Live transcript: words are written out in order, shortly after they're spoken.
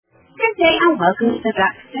Day and welcome to the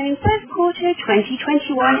Blackstone First Quarter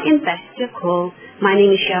 2021 Investor Call. My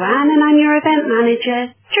name is Joanne and I'm your event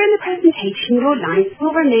manager. During the presentation, your lines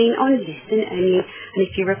will remain on listen only, and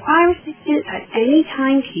if you require assistance at any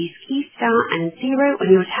time, please key star and 0 on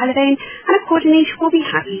your telephone and a coordinator will be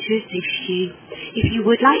happy to assist you. If you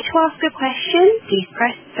would like to ask a question, please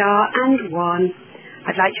press star and 1.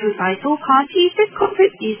 I'd like to advise all parties this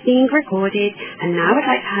conference is being recorded, and now I'd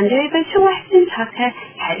like to hand over to Weston Tucker,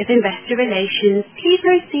 Head of Investor Relations. Please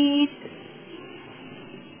proceed.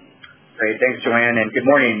 Great, thanks Joanne, and good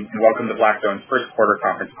morning and welcome to Blackstone's first quarter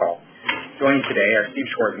conference call. Joining today are Steve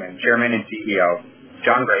Schwarzman, Chairman and CEO,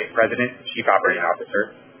 Jon Gray, President and Chief Operating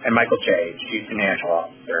Officer, and Michael Chae, Chief Financial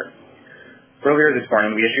Officer. Earlier this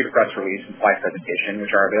morning, we issued a press release and slide presentation, which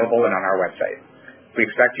are available and on our website. We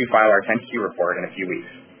expect to file our 10-Q report in a few weeks.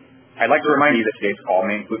 I'd like to remind you that today's call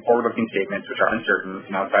may include forward-looking statements which are uncertain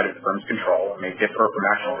and outside of the firm's control and may differ from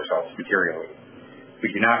actual results materially.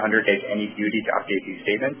 We do not undertake any duty to update these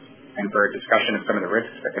statements, and for a discussion of some of the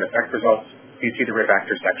risks that could affect results, please see the Risk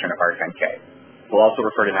Factors section of our 10-K. We'll also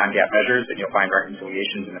refer to non-GAAP measures, and you'll find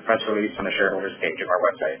reconciliations in the press release on the shareholders page of our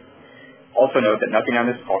website. Also note that nothing on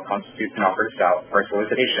this call constitutes an offer to sell or a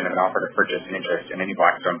solicitation of an offer to purchase an interest in any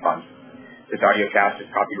Blackstone fund. This audiocast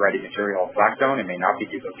is copyrighted material of Blackstone and may not be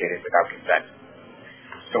duplicated without consent.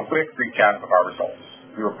 So quick recap of our results.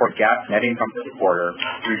 We report GAAP net income for the quarter,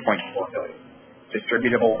 $3.4 billion.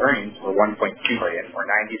 Distributable earnings were $1.2 billion, or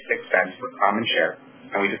 96 cents per common share,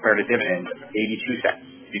 and we declared a dividend of 82 cents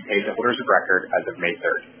to be paid to holders of record as of May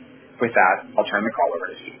 3rd. With that, I'll turn the call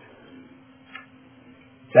over to Steve.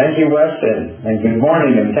 Thank you, Weston, and good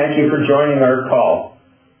morning, and thank you for joining our call.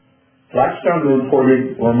 Blackstone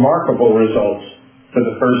reported remarkable results for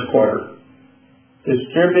the first quarter.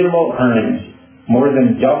 Distributable earnings more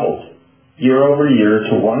than doubled year over year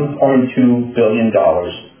to $1.2 billion.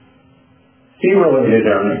 Fee-related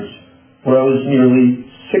earnings rose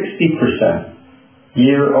nearly 60%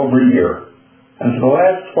 year over year, and for the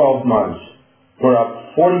last 12 months were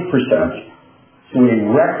up 40% to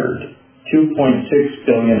a record $2.6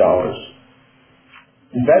 billion.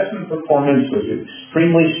 Investment performance was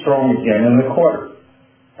extremely strong again in the quarter,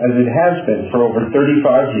 as it has been for over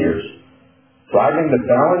 35 years, driving the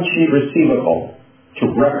balance sheet receivable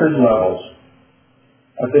to record levels.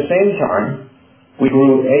 At the same time, we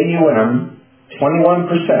grew AUM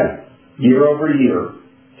 21% year over year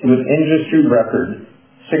to an industry record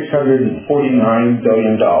 $649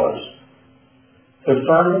 billion. The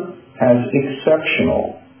firm has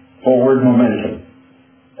exceptional forward momentum,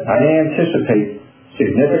 and I anticipate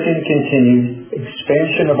significant continued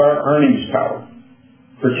expansion of our earnings power,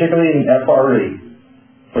 particularly in FRE,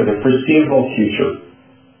 for the foreseeable future.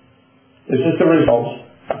 This is the result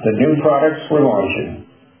of the new products we're launching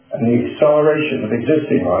and the acceleration of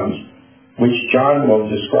existing ones, which Jon will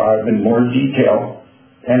describe in more detail,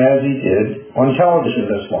 and as he did on television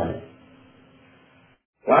this morning.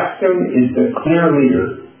 Blackstone is the clear leader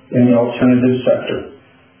in the alternative sector.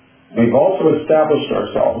 We've also established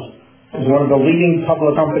ourselves as one of the leading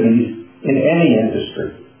public companies in any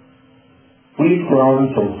industry. We've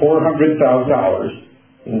grown from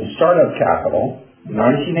 $400,000 in startup capital in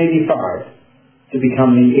 1985 to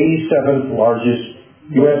become the 87th largest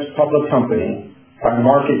U.S. public company by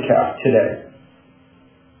market cap today.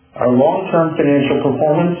 Our long-term financial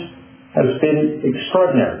performance has been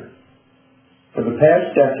extraordinary. For the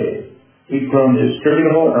past decade, we've grown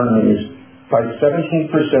distributable earnings by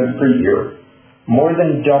 17% per year, more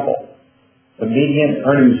than double the median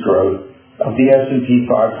earnings growth of the S&P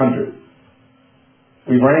 500.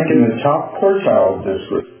 We rank in the top quartile of this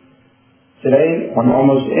group today on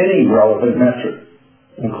almost any relevant metric,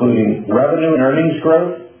 including revenue and earnings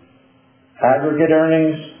growth, aggregate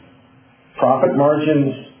earnings, profit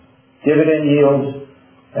margins, dividend yields,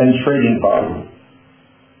 and trading volume.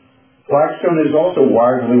 Blackstone is also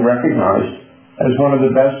widely recognized as one of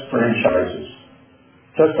the best franchises.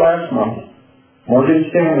 Just last month, Morgan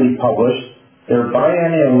Stanley published their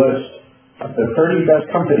biennial list of the 30 best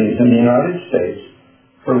companies in the United States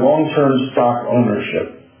for long-term stock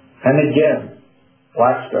ownership. And again,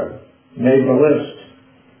 Blackstone made the list.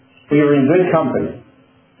 We are in good company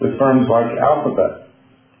with firms like Alphabet,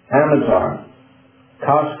 Amazon,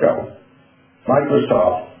 Costco,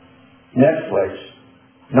 Microsoft, Netflix,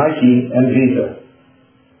 Nike, and Visa.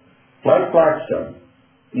 Like Blackstone,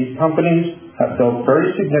 these companies have built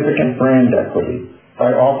very significant brand equity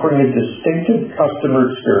by offering a distinctive customer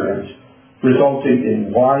experience, resulting in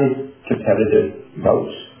wide competitive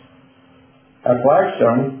moats. At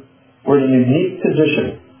Blackstone, we're in a unique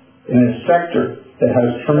position in a sector that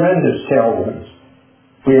has tremendous tailwinds.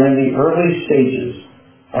 We are in the early stages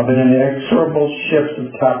of an inexorable shift of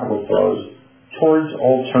capital flows towards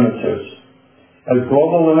alternatives as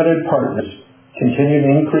global limited partners continue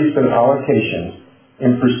to increase their allocations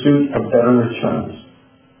in pursuit of better returns.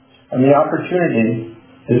 And the opportunity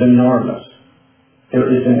is enormous. There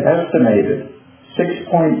is an estimated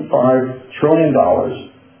 $6.5 trillion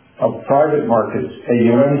of private markets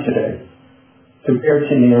AUM today, compared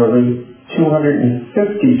to nearly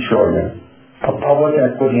 $250 trillion of public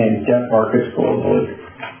equity and debt markets globally.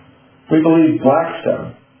 We believe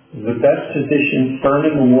Blackstone is the best positioned firm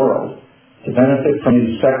in the world to benefit from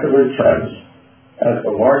these secular trends as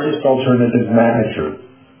the largest alternative manager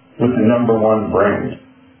with the #1 brand.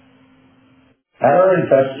 At our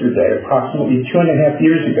Investor Day approximately 2.5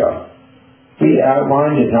 years ago, we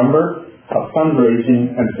outlined a number of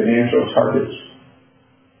fundraising and financial targets.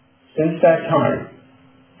 Since that time,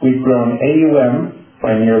 we've grown AUM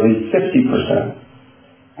by nearly 50%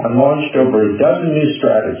 and launched over a dozen new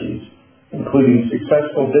strategies, including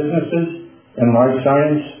successful businesses in life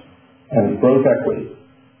science and growth equity.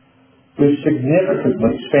 We've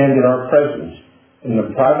significantly expanded our presence in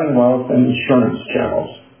the private wealth and insurance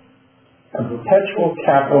channels, and perpetual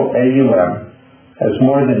capital AUM has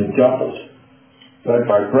more than doubled, led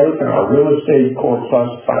by growth in our Real Estate Core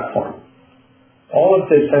Plus platform. All of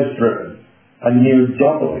this has driven a near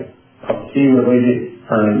doubling of fee-related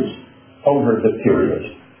earnings over the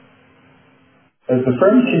period. As the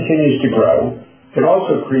firm continues to grow, it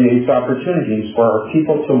also creates opportunities for our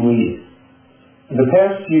people to lead. In the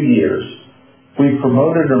past few years, we've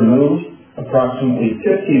promoted or moved approximately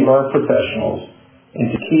 50 of our professionals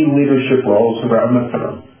into key leadership roles around the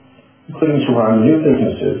firm, including to run new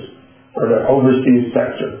businesses or to oversee a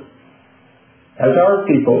sector. As our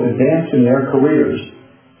people advance in their careers,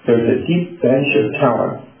 there's a deep bench of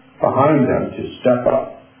talent behind them to step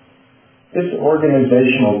up. This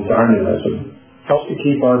organizational dynamism helps to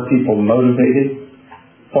keep our people motivated,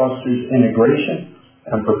 fosters integration,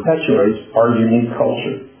 and perpetuates our unique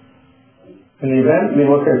culture. In the event we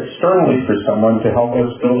look externally for someone to help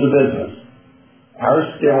us build a business, our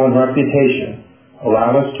scale and reputation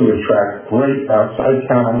allow us to attract great outside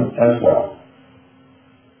talent as well.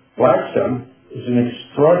 Blackstone is an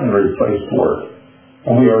extraordinary place to work,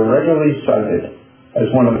 and we are regularly cited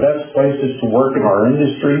as one of the best places to work in our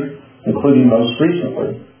industry, including most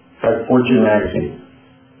recently by Fortune magazine.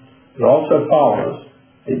 It also follows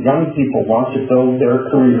that young people want to build their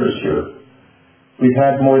careers here. We've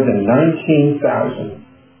had more than 19,000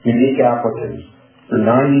 unique applicants for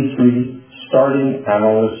 93 starting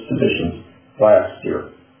analyst positions last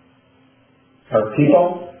year. Our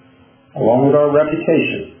people, along with our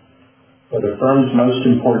reputation, are the firm's most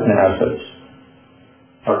important assets.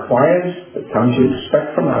 Our clients have come to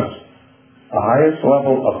expect from us the highest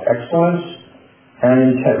level of excellence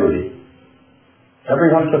and integrity.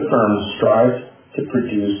 Everyone at the firm strives to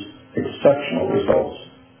produce exceptional results.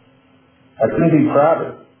 I couldn't be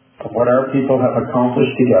prouder of what our people have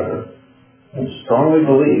accomplished together and strongly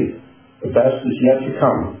believe the best is yet to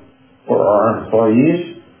come for our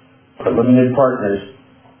employees, our limited partners,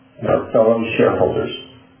 and our fellow shareholders.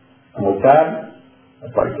 And with that,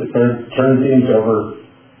 I'd like to turn things over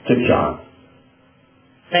to John.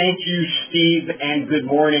 Thank you, Steve, and good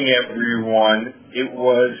morning, everyone. It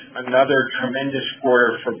was another tremendous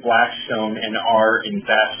quarter for Blackstone and our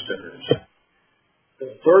investors.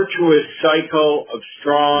 The virtuous cycle of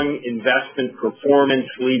strong investment performance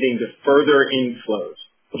leading to further inflows,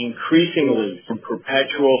 increasingly from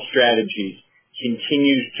perpetual strategies,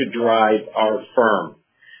 continues to drive our firm.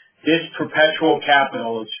 This perpetual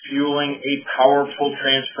capital is fueling a powerful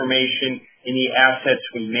transformation in the assets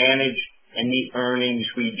we manage and the earnings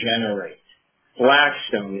we generate.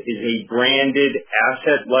 Blackstone is a branded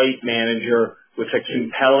asset-light manager with a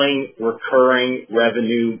compelling recurring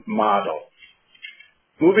revenue model.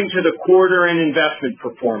 Moving to the quarter and investment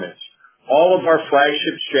performance, all of our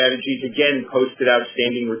flagship strategies again posted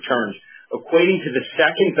outstanding returns, equating to the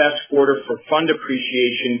second best quarter for fund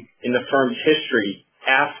appreciation in the firm's history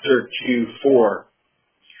after Q4.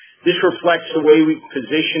 This reflects the way we've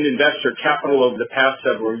positioned investor capital over the past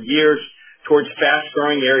several years towards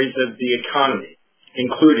fast-growing areas of the economy,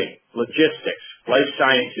 including logistics, life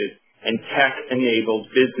sciences, and tech-enabled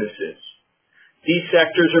businesses. These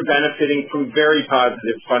sectors are benefiting from very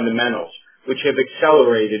positive fundamentals, which have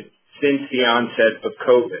accelerated since the onset of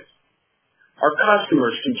COVID. Our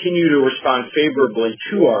customers continue to respond favorably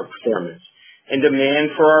to our performance, and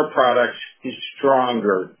demand for our products is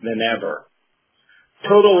stronger than ever.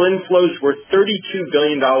 Total inflows were $32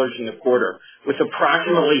 billion in the quarter, with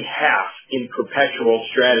approximately half in perpetual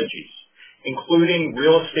strategies, including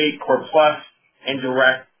Real Estate Core Plus and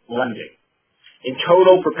direct lending. In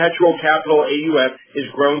total, perpetual capital AUM has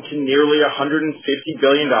grown to nearly $150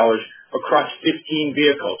 billion across 15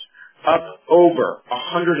 vehicles, up over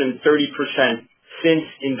 130% since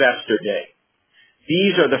Investor Day.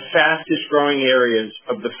 These are the fastest growing areas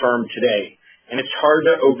of the firm today, and it's hard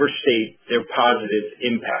to overstate their positive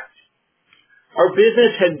impact. Our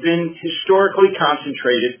business had been historically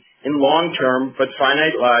concentrated in long-term but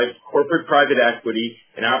finite-lived corporate private equity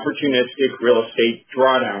and opportunistic real estate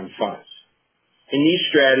drawdown funds. In these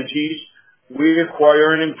strategies, we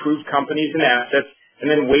acquire and improve companies and assets and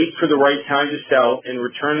then wait for the right time to sell and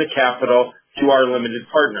return the capital to our limited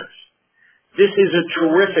partners. This is a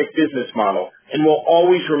terrific business model and will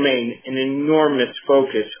always remain an enormous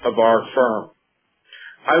focus of our firm.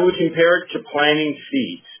 I would compare it to planting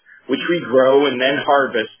seeds, which we grow and then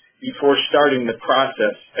harvest before starting the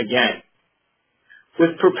process again.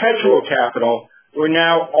 With perpetual capital, we're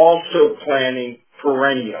now also planting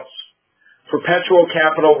perennials. Perpetual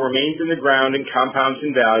capital remains in the ground and compounds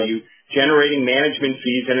in value, generating management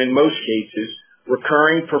fees and, in most cases,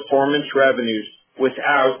 recurring performance revenues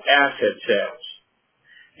without asset sales.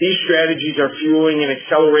 These strategies are fueling an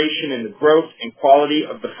acceleration in the growth and quality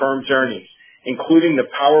of the firm's earnings, including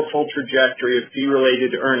the powerful trajectory of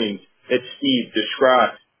fee-related earnings that Steve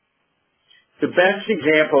described. The best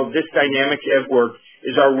example of this dynamic at work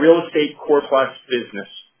is our Real Estate Core Plus business.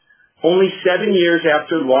 Only 7 years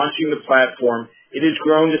after launching the platform, it has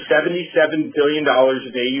grown to $77 billion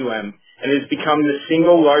of AUM and has become the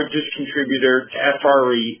single largest contributor to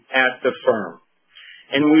FRE at the firm.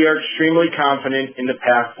 And we are extremely confident in the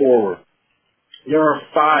path forward. There are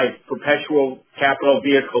 5 perpetual capital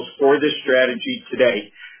vehicles for this strategy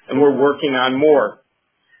today, and we're working on more.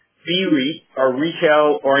 BREIT, our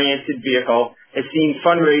retail-oriented vehicle, has seen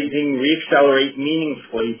fundraising reaccelerate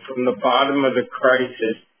meaningfully from the bottom of the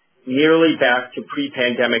crisis nearly back to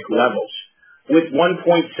pre-pandemic levels, with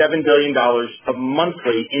 $1.7 billion of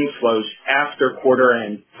monthly inflows after quarter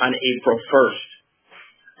end on April 1st.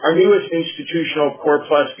 Our newest institutional Core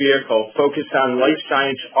Plus vehicle, focused on life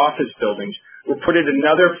science office buildings, reported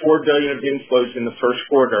another $4 billion of inflows in the first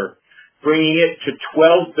quarter, bringing it to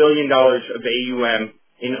 $12 billion of AUM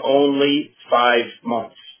in only 5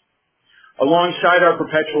 months. Alongside our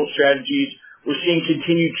perpetual strategies, we're seeing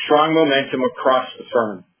continued strong momentum across the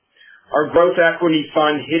firm. Our growth equity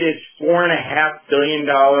fund hit its $4.5 billion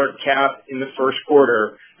cap in the first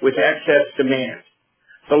quarter with excess demand,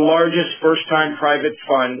 the largest first-time private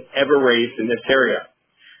fund ever raised in this area.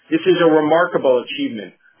 This is a remarkable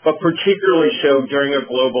achievement, but particularly so during a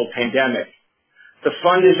global pandemic. The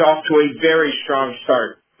fund is off to a very strong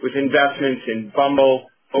start with investments in Bumble,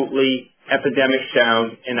 Oatly, Epidemic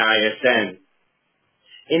Sound, and ISN.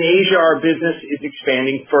 In Asia, our business is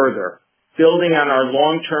expanding further, building on our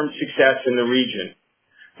long-term success in the region.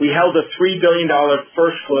 We held a $3 billion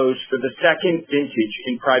first close for the second vintage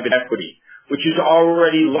in private equity, which is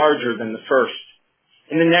already larger than the first.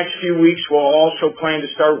 In the next few weeks, we'll also plan to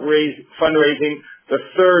start fundraising the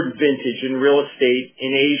third vintage in real estate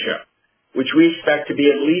in Asia, which we expect to be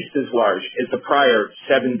at least as large as the prior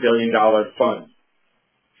 $7 billion fund.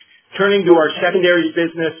 Turning to our secondaries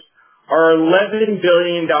business, our $11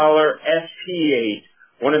 billion SP8,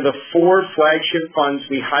 one of the 4 flagship funds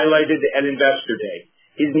we highlighted at Investor Day,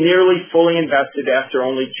 is nearly fully invested after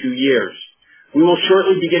only 2 years. We will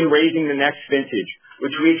shortly begin raising the next vintage,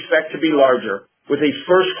 which we expect to be larger, with a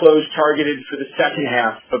first close targeted for the second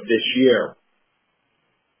half of this year.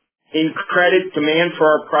 In credit, demand for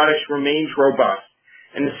our products remains robust,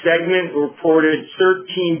 and the segment reported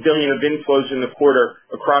 $13 billion of inflows in the quarter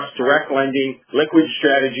across direct lending, liquid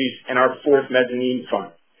strategies, and our 4th mezzanine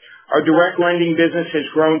fund. Our direct lending business has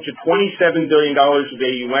grown to $27 billion of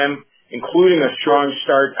AUM, including a strong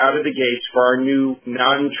start out of the gates for our new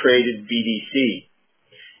non-traded BDC.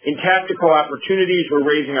 In tactical opportunities, we're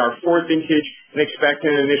raising our 4th vintage and expect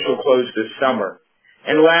an initial close this summer.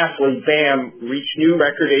 And lastly, BAM reached new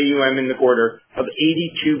record AUM in the quarter of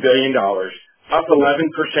 $82 billion, up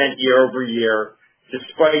 11% year over year,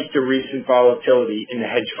 despite the recent volatility in the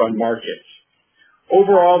hedge fund markets.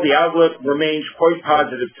 Overall, the outlook remains quite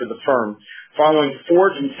positive for the firm, following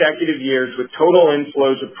 4 consecutive years with total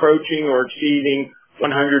inflows approaching or exceeding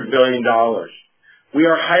 $100 billion. We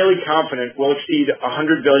are highly confident we'll exceed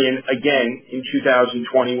 $100 billion again in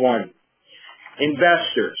 2021.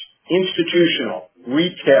 Investors, institutional,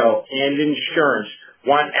 retail, and insurance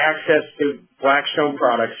want access to Blackstone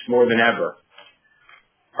products more than ever.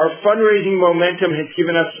 Our fundraising momentum has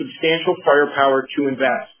given us substantial firepower to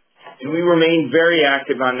invest, and we remain very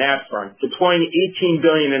active on that front, deploying $18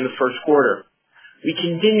 billion in the first quarter. We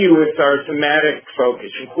continue with our thematic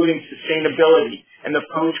focus, including sustainability and the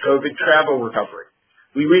post-COVID travel recovery.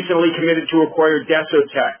 We recently committed to acquire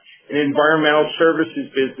Desotec, an environmental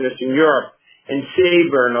services business in Europe, and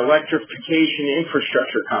Sabre, an electrification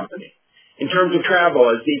infrastructure company. In terms of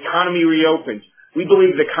travel, as the economy reopens, we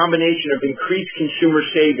believe the combination of increased consumer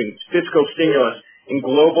savings, fiscal stimulus, and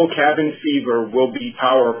global cabin fever will be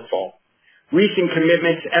powerful. Recent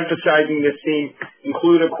commitments emphasizing this theme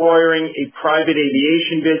include acquiring a private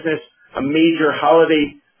aviation business, a major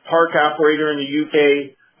holiday park operator in the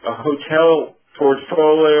UK, a hotel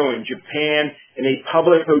portfolio in Japan, and a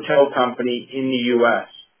public hotel company in the U.S.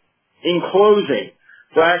 In closing,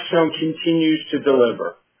 Blackstone continues to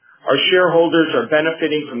deliver. Our shareholders are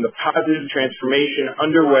benefiting from the positive transformation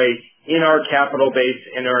underway in our capital base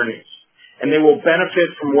and earnings, and they will benefit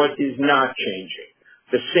from what is not changing: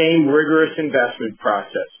 the same rigorous investment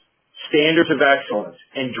process, standards of excellence,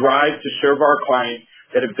 and drive to serve our clients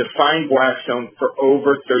that have defined Blackstone for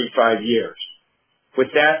over 35 years.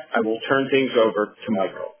 With that, I will turn things over to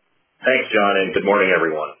Michael. Thanks, John, and good morning,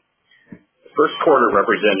 everyone. The first quarter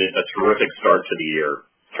represented a terrific start to the year,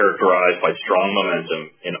 characterized by strong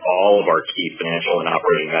momentum in all of our key financial and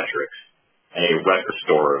operating metrics, and a record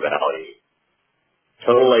store of value.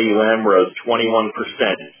 Total AUM rose 21%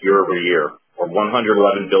 year over year, or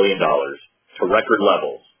 $111 billion, to record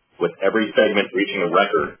levels, with every segment reaching a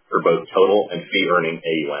record for both total and fee-earning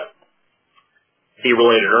AUM.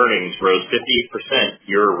 Fee-related earnings rose 58%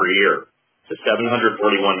 year over year to $741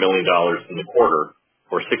 million in the quarter,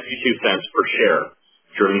 or 62 cents per share,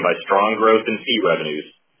 driven by strong growth in fee revenues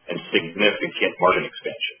and significant margin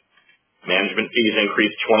expansion. Management fees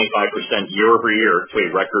increased 25% year over year to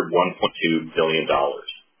a record $1.2 billion.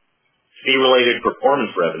 Fee-related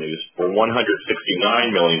performance revenues were $169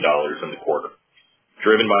 million in the quarter,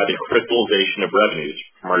 driven by the crystallization of revenues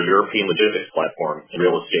from our European logistics platform and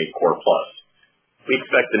Real Estate Core Plus. We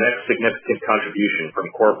expect the next significant contribution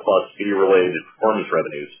from Core Plus fee-related performance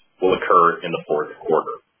revenues will occur in the fourth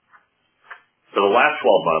quarter. For the last 12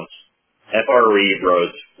 months, FRE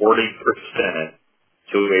rose 40%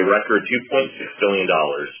 to a record $2.6 billion,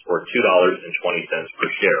 or $2.20 per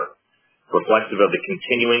share, reflective of the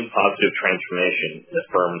continuing positive transformation in the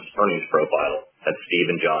firm's earnings profile that Steve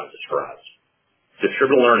and John described.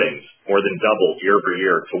 Distributable earnings more than doubled year over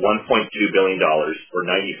year to $1.2 billion, or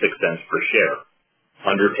 96 cents per share,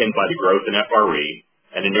 underpinned by the growth in FRE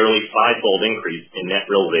and a nearly five-fold increase in net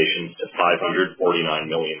realizations to $549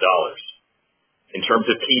 million. In terms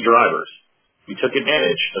of key drivers, we took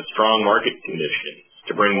advantage of strong market conditions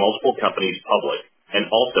to bring multiple companies public and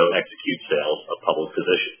also execute sales of public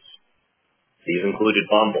positions. These included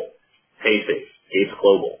Bumble, Paysafe, Gates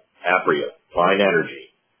Global, Apria, Vine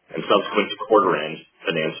Energy, and subsequent to quarter end,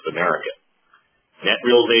 Finance of America. Net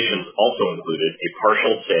realizations also included a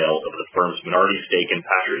partial sale of the firm's minority stake in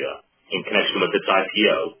Patria in connection with its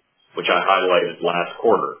IPO, which I highlighted last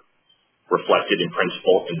quarter, reflected in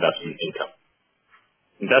principal investment income.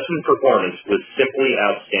 Investment performance was simply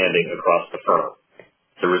outstanding across the firm,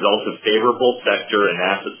 the result of favorable sector and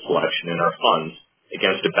asset selection in our funds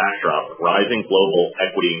against a backdrop of rising global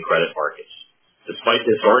equity and credit markets. Despite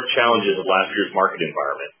the historic challenges of last year's market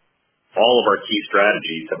environment, all of our key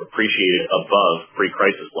strategies have appreciated above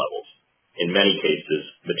pre-crisis levels, in many cases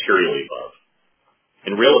materially above.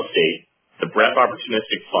 In real estate, the BREP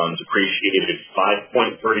opportunistic funds appreciated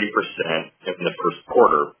 5.30% in the first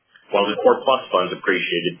quarter, while the Core Plus funds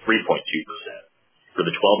appreciated 3.2%. For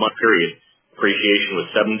the 12-month period, appreciation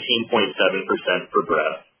was 17.7% for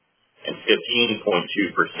BREP and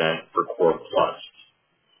 15.2% for Core Plus.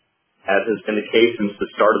 As has been the case since the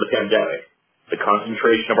start of the pandemic, the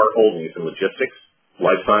concentration of our holdings in logistics,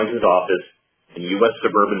 life sciences office, and U.S.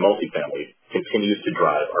 suburban multifamily continues to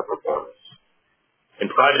drive our performance. In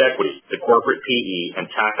private equity, the corporate PE and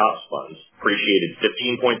TAC Ops funds appreciated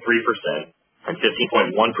 15.3% and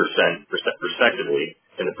 15.1% respectively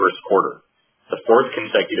in the first quarter, the fourth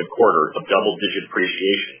consecutive quarter of double-digit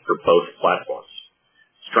appreciation for both platforms.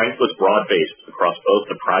 Strength was broad-based across both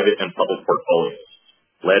the private and public portfolios,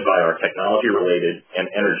 led by our technology-related and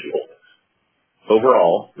energy holdings.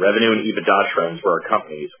 Overall, revenue and EBITDA trends for our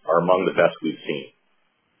companies are among the best we've seen.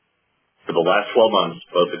 For the last 12 months,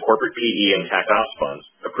 both the corporate PE and TAC Ops funds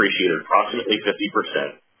appreciated approximately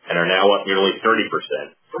 50% and are now up nearly 30%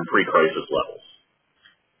 from pre-crisis levels.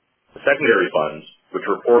 The secondary funds, which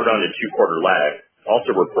reported on a two-quarter lag,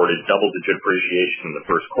 also reported double-digit appreciation in the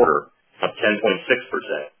first quarter, up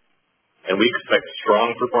 10.6%, and we expect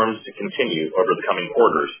strong performance to continue over the coming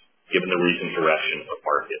quarters given the recent direction of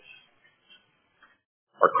markets.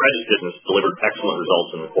 Our credit business delivered excellent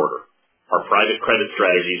results in the quarter. Our private credit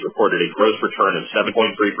strategies reported a gross return of 7.3%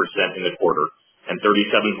 in the quarter and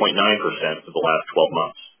 37.9% for the last 12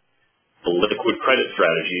 months. The liquid credit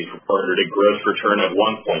strategies reported a gross return of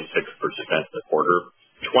 1.6% in the quarter,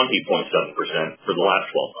 20.7% for the last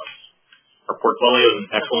 12 months. Our portfolio is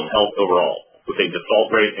in excellent health overall, with a default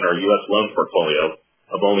rate in our U.S. loan portfolio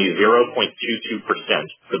of only 0.22%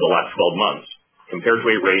 for the last 12 months, compared to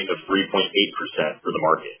a rate of 3.8% for the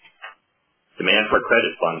market. Demand for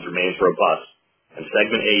credit funds remains robust, and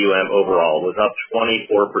segment AUM overall was up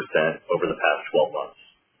 24% over the past 12 months.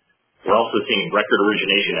 We're also seeing record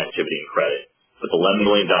origination activity in credit, with $11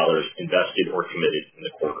 million invested or committed in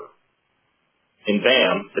the quarter. In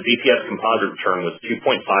BAAM, the BPS composite return was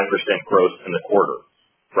 2.5% gross in the quarter,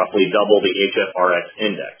 roughly double the HFRX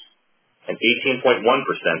index, and 18.1%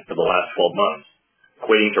 for the last 12 months,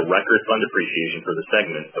 equating to record fund appreciation for the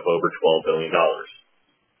segment of over $12 billion.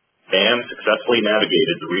 BAAM successfully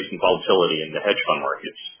navigated the recent volatility in the hedge fund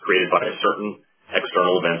markets created by certain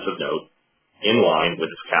external events of note, in line with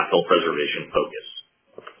its capital preservation focus.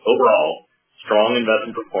 Overall, strong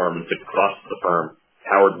investment performance across the firm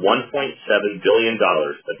powered $1.7 billion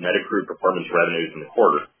of net accrued performance revenues in the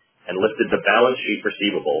quarter and lifted the balance sheet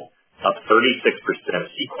receivable up 36%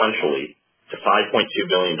 sequentially to $5.2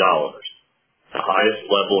 billion, the highest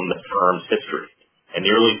level in the firm's history, and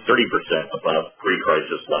nearly 30% above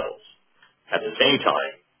pre-crisis levels. At the same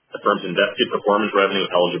time, the firm's invested performance revenue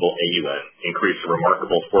eligible AUM increased a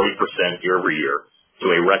remarkable 40% year over year to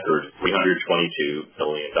a record $322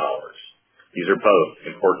 billion. These are both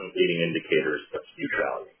important leading indicators of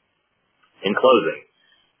neutrality. In closing,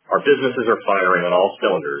 our businesses are firing on all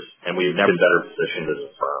cylinders, and we have never been better positioned as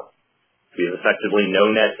a firm. We have effectively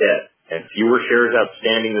no net debt and fewer shares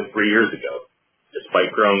outstanding than 3 years ago,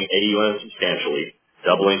 despite growing AUM substantially,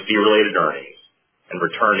 doubling fee-related earnings, and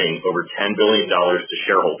returning over $10 billion to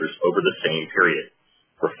shareholders over the same period,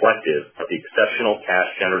 reflective of the exceptional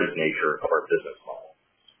cash-generative nature of our business model.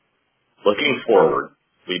 Looking forward,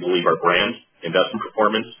 we believe our brand, investment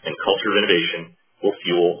performance, and culture of innovation will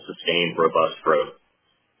fuel sustained, robust growth.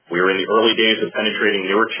 We are in the early days of penetrating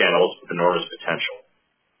newer channels with enormous potential,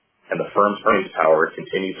 and the firm's earnings power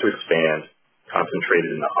continues to expand,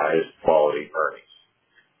 concentrated in the highest quality earnings.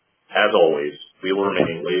 As always, we will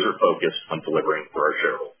remain laser-focused on delivering for our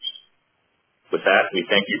shareholders. With that, we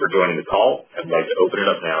thank you for joining the call, and would like to open it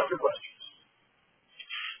up now for questions.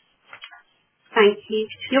 Thank you.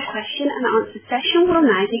 Your question and answer session will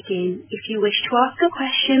now begin. If you wish to ask a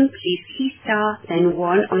question, please key star, then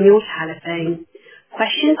 1 on your telephone.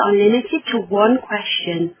 Questions are limited to 1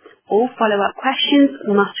 question. All follow-up questions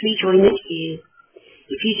must rejoin the queue.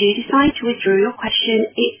 If you do decide to withdraw your question,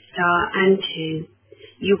 it's star and 2.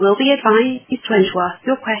 You will be advised when to ask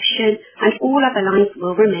your question, and all other lines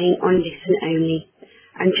will remain on listen only.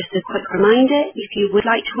 And just a quick reminder, if you would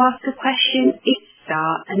like to ask a question, it's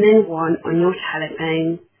star and then 1 on your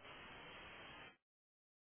telephone.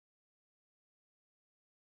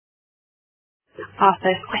 Our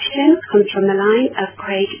first question comes from the line of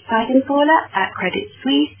Craig Siegenthaler at Credit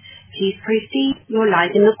Suisse. Please proceed. You're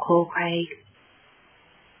live in the call, Craig.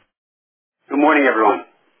 Good morning, everyone.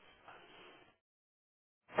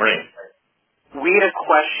 Morning. We had a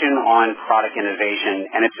question on product innovation,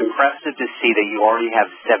 and it's impressive to see that you already have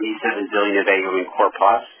 $77 billion of AUM in Core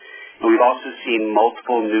Plus. And we've also seen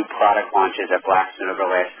multiple new product launches at Blackstone over the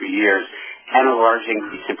last few years, and a large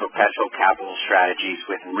increase in perpetual capital strategies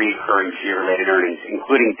with recurring fee-related earnings,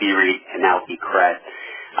 including BREIT and now BCRED.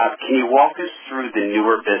 Can you walk us through the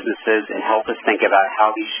newer businesses and help us think about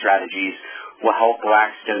how these strategies will help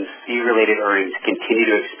Blackstone's fee-related earnings continue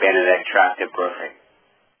to expand at an attractive growth rate?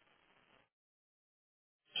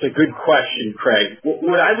 It's a good question, Craig.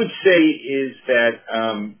 What I would say is that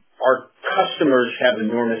our customers have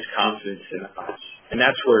enormous confidence in us, and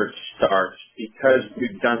that's where it starts. Because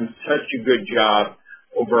we've done such a good job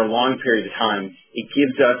over a long period of time, it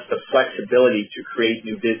gives us the flexibility to create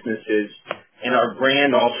new businesses, and our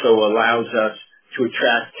brand also allows us to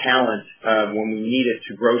attract talent when we need it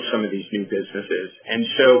to grow some of these new businesses. And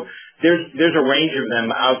so there's a range of them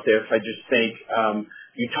out there. If I just think,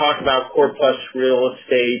 you talk about Core Plus real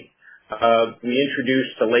estate. We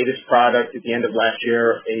introduced the latest product at the end of last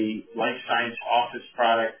year, a life science office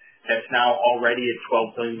product that's now already at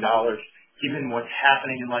 $12 billion. Given what's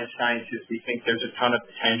happening in life sciences, we think there's a ton of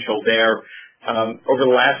potential there. Over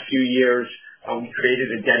the last few years, we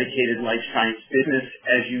created a dedicated life science business,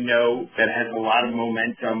 as you know, that has a lot of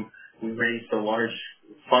momentum. We raised a large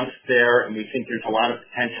fund there, and we think there's a lot of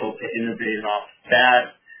potential to innovate off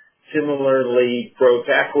that. Similarly, growth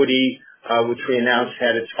equity, which we announced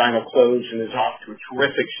had its final close and is off to a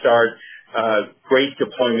terrific start. great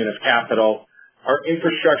deployment of capital. Our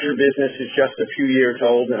infrastructure business is just a few years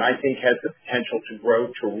old and I think has the potential to grow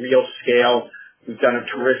to real scale. We've done a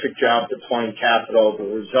terrific job deploying capital. The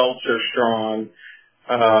results are strong.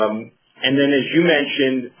 And then as you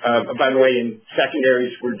mentioned, by the way, in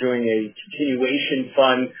secondaries, we're doing a continuation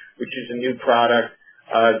fund, which is a new product,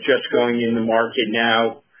 just going in the market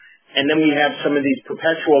now. And then we have some of these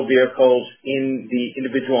perpetual vehicles in the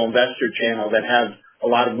individual investor channel that have a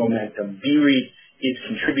lot of momentum. BREIT is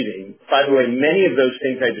contributing. By the way, many of those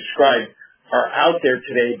things I described are out there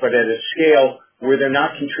today, but at a scale where they're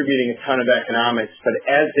not contributing a ton of economics, but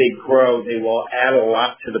as they grow, they will add a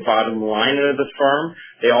lot to the bottom line of the firm.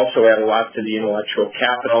 They also add a lot to the intellectual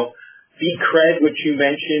capital. BCRED, which you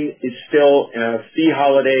mentioned, is still in a fee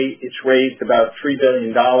holiday. It's raised about $3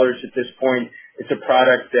 billion at this point. It's a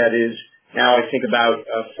product that is now, I think, about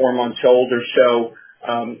 4 months old or so.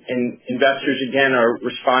 And investors, again, are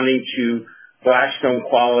responding to Blackstone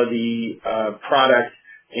quality product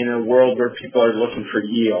in a world where people are looking for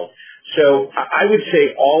yield. So I would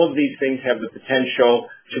say all of these things have the potential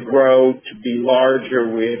to grow, to be larger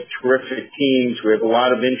with terrific teams. We have a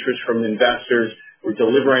lot of interest from investors. We're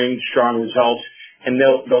delivering strong results, and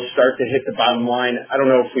they'll start to hit the bottom line. I don't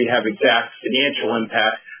know if we have exact financial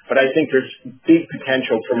impact, but I think there's big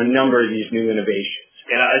potential from a number of these new innovations.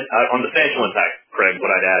 And on the financial impact, Craig,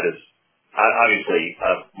 what I'd add is obviously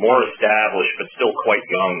more established but still quite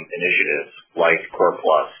young initiatives like Core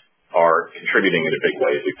Plus are contributing in a big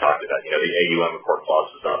way, as we've talked about. You know, the AUM of Core Plus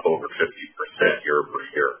is up over 50% year over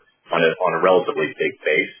year on a relatively big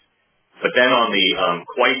base. But then on the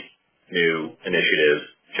quite new initiatives,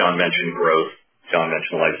 John mentioned growth, John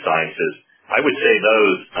mentioned life sciences. I would say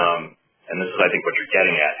those, and this is I think what you're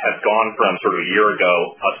getting at, have gone from sort of a year ago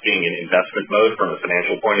us being in investment mode from a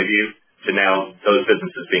financial point of view to now those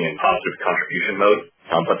businesses being in positive contribution mode,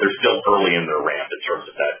 but they're still early in their ramp in terms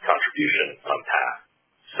of that contribution path.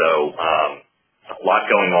 So a lot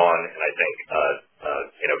going on, and I think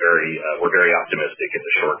we're very optimistic in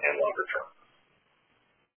the short and longer term.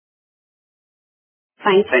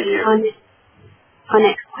 Thank you. Our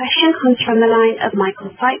next question comes from the line of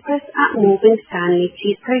Michael Cyprys at Morgan Stanley.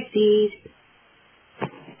 Please proceed.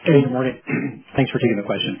 Hey, good morning. Thanks for taking the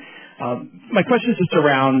question. My question is just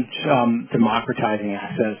around democratizing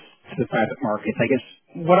access to the private markets. I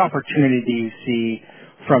guess, what opportunity do you see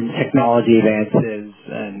from technology advances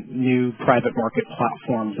and new private market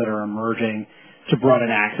platforms that are emerging to broaden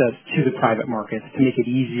access to the private markets, to make it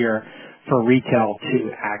easier for retail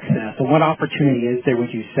to access? And what opportunity is there,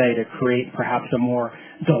 would you say, to create perhaps a more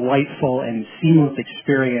delightful and seamless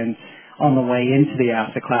experience on the way into the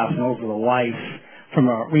asset class and over the life from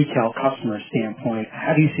a retail customer standpoint?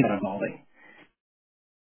 How do you see that evolving?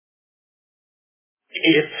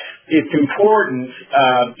 It's important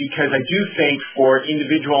because I do think for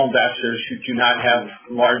individual investors who do not have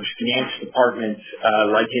large finance departments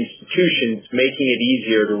like institutions, making it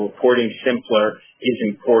easier, the reporting simpler is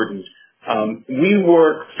important. We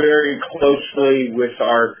work very closely with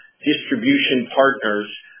our distribution partners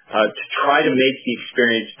to try to make the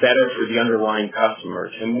experience better for the underlying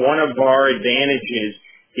customers. And one of our advantages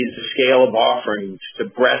is the scale of offerings, the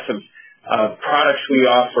breadth of products we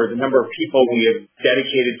offer, the number of people we have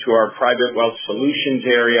dedicated to our private wealth solutions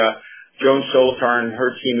area. Joan Solitar and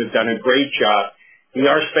her team have done a great job. We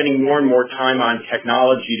are spending more and more time on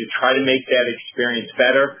technology to try to make that experience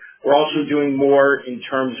better. We're also doing more in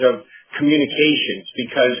terms of communications,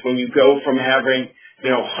 because when you go from having,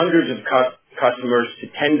 hundreds of customers to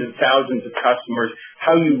tens of thousands of customers,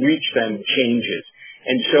 how you reach them changes.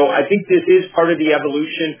 And so I think this is part of the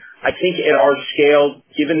evolution. I think at our scale,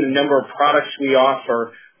 given the number of products we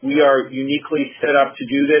offer, we are uniquely set up to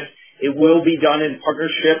do this. It will be done in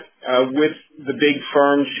partnership with the big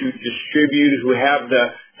firms who distribute, who have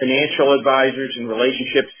the financial advisors and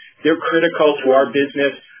relationships. They're critical to our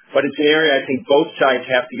business, but it's an area I think both sides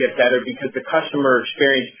have to get better, because the customer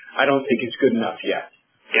experience, I don't think is good enough yet.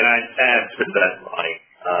 And I add to that, Lonnie,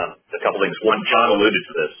 a couple things. One, John alluded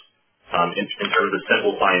to this in terms of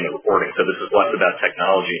simplifying the reporting. So this is less about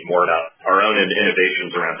technology and more about our own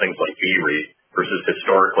innovations around things like BREIT versus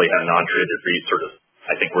historically how non-traded REIT sort of,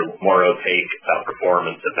 I think, we're more opaque about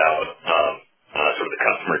performance, about sort of the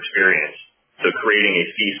customer experience. So creating a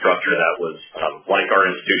fee structure that was like our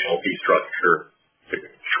institutional fee structure, to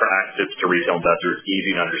attract it to retail investors,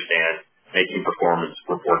 easy to understand, making performance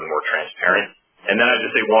reporting more transparent. And then I'd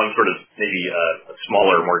just say one sort of maybe a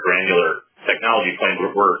smaller, more granular technology plan.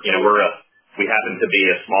 We happen to be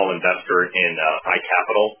a small investor in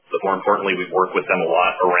iCapital, but more importantly, we've worked with them a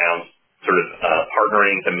lot around sort of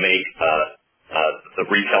partnering to make the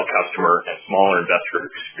retail customer and smaller investor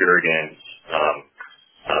experience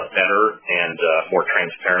better and more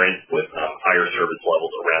transparent with higher service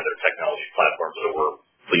levels around their technology platform. So we're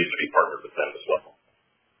pleased to be partnered with them as well.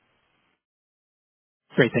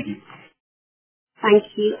 Great, thank you. Thank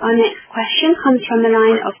you. Our next question comes from the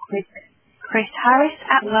line of Chris Harris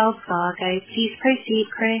at Wells Fargo. Please proceed,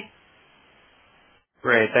 Chris.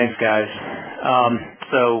 Great, thanks, guys.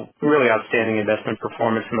 So really outstanding investment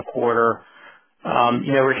performance in the quarter.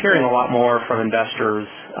 We're hearing a lot more from investors.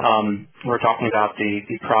 We're talking about the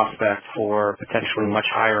prospect for potentially much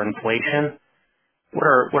higher inflation. What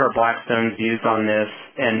are Blackstone's views on this,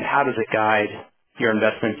 and how does it guide your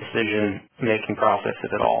investment decision-making process,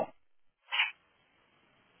 if at all?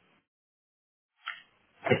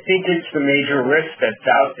 I think it's the major risk that's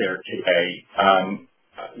out there today.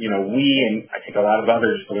 We and I think a lot of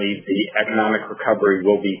others believe the economic recovery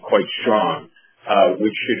will be quite strong,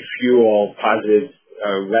 which should fuel positive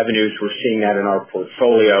revenues. We're seeing that in our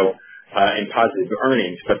portfolio and positive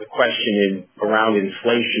earnings. But the question is around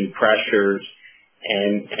inflation pressures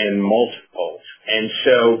and multiples. And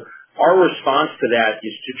so our response to that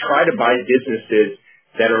is to try to buy businesses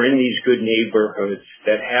that are in these good neighborhoods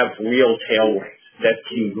that have real tailwinds, that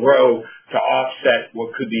can grow to offset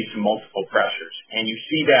what could be some multiple pressures. And you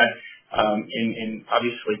see that in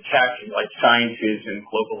obviously tech and life sciences and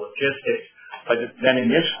global logistics. But then in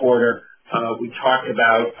this quarter, we talked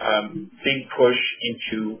about big push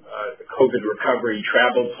into the COVID recovery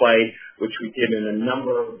travel play, which we did in a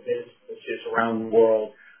number of businesses around the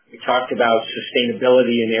world. We talked about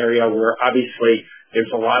sustainability, an area where obviously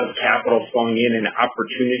there's a lot of capital flowing in and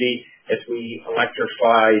opportunity as we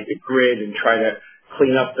electrify the grid and try to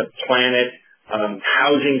clean up the planet.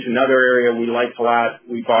 Housing's another area we like a lot.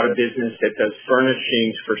 We bought a business that does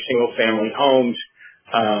furnishings for single-family homes,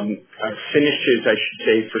 finishes, I should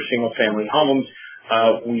say, for single-family homes.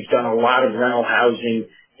 We've done a lot of rental housing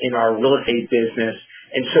in our real estate business.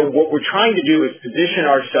 And so what we're trying to do is position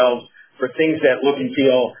ourselves for things that look and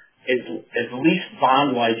feel as least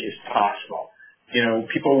bond-like as possible.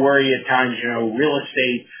 People worry at times, real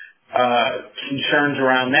estate concerns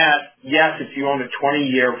around that. Yes, if you own a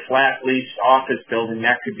 20-year flat lease office building,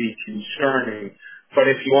 that could be concerning. But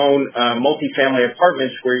if you own multifamily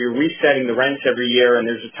apartments where you're resetting the rents every year and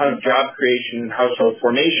there's a ton of job creation and household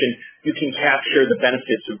formation, you can capture the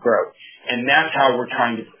benefits of growth. And that's how we're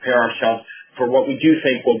trying to prepare ourselves for what we do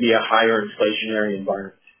think will be a higher inflationary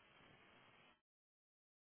environment.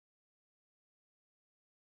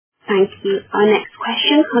 Thank you. Our next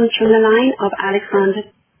question comes from the line of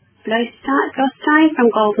Alexander Blostein from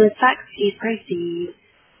Goldman Sachs. Please proceed.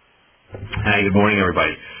 Hi, good morning,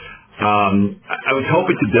 everybody. I was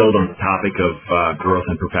hoping to build on the topic of growth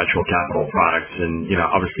and perpetual capital products, and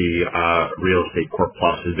obviously, Real Estate Core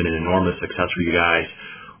Plus has been an enormous success for you guys.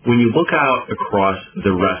 When you look out across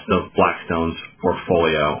the rest of Blackstone's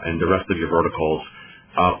portfolio and the rest of your verticals,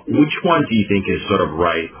 which one do you think is sort of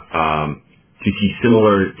ripe to see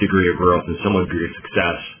similar degree of growth and similar degree of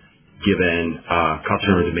success given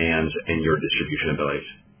customer demands and your distribution abilities?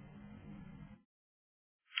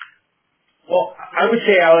 Well, I would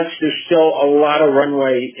say, Alex, there's still a lot of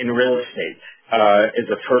runway in real estate as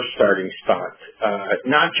a first starting spot.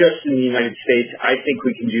 Not just in the United States. I think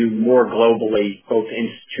we can do more globally, both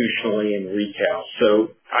institutionally and retail.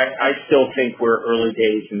 So I still think we're early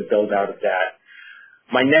days in the build out of that.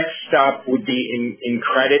 My next stop would be in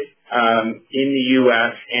credit in the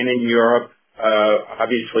U.S. and in Europe.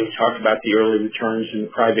 Obviously, talked about the early returns in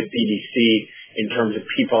the private BDC in terms of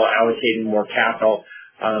people allocating more capital.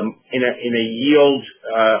 In a yield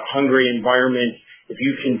hungry environment, if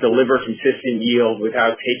you can deliver consistent yield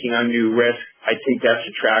without taking on new risk, I think that's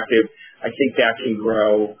attractive. I think that can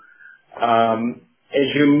grow. As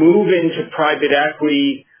you move into private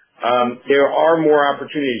equity, there are more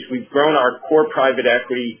opportunities. We've grown our core private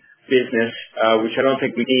equity business, which I don't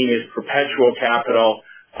think we deem as perpetual capital,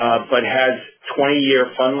 but has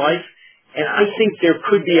 20-year fund life. And I think there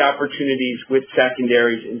could be opportunities with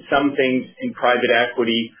secondaries in some things in private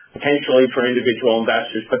equity, potentially for individual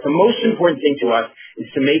investors. But the most important thing to us is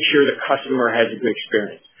to make sure the customer has a good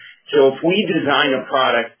experience. So if we design a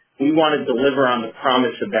product, we want to deliver on the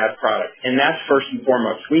promise of that product. And that's first and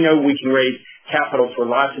foremost. We know we can raise capital for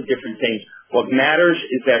lots of different things. What matters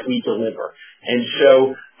is that we deliver. And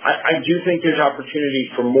so I do think there's opportunity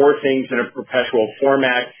for more things in a perpetual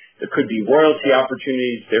format. There could be royalty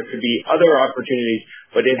opportunities. There could be other opportunities,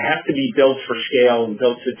 but it has to be built for scale and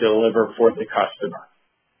built to deliver for the customer.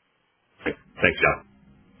 Thanks, John.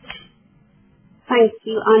 Thank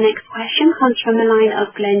you. Our next question comes from the line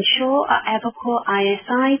of Glenn Schorr at Evercore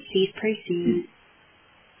ISI. Please proceed.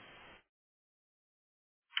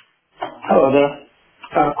 Hello there.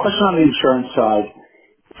 Question on the insurance side.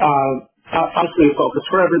 Obviously a focus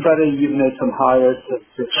for everybody. You've made some hires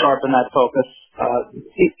to sharpen that focus.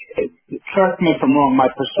 Correct me if I'm wrong. My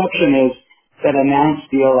perception is that announced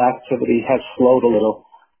deal activity has slowed a little.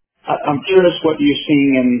 I'm curious what you're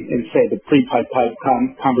seeing in say, the pre-pipe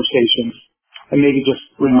conversations, and maybe just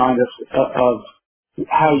remind us of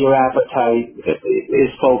how your appetite is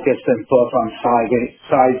focused and thoughts on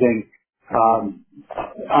sizing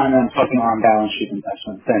I'm talking on balance sheet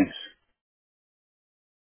investment. Thanks.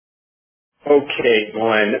 Okay,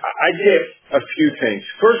 Glenn. I'd say a few things.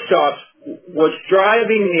 First off, what's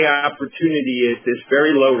driving the opportunity is this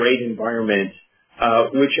very low rate environment,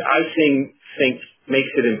 which I think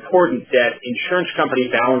makes it important that insurance company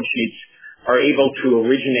balance sheets are able to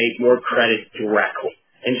originate more credit directly.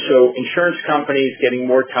 And so insurance companies getting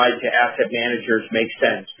more tied to asset managers makes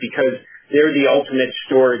sense because they're the ultimate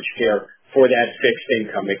storage care for that fixed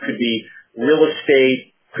income. It could be real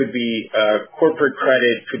estate, could be corporate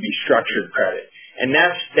credit, could be structured credit. And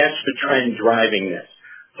that's the trend driving this.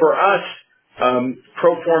 For us,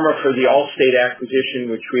 pro forma for the Allstate acquisition,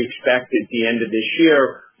 which we expect at the end of this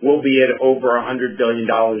year, we'll be at over $100 billion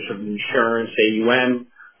of insurance AUM.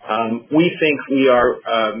 We think we are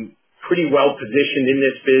pretty well positioned in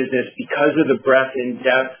this business because of the breadth and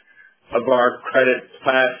depth of our credit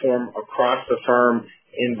platform across the firm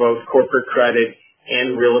in both corporate credit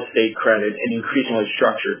and real estate credit and increasingly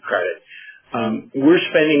structured credit. We're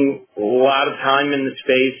spending a lot of time in the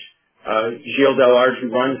space. Gilles Delarge,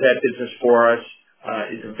 who runs that business for us,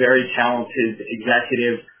 is a very talented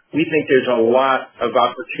executive. We think there's a lot of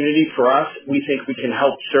opportunity for us. We think we can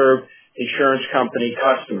help serve insurance company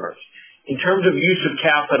customers. In terms of use of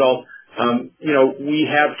capital,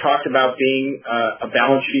 we have talked about being a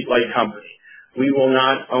balance sheet-like company. We will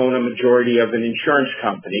not own a majority of an insurance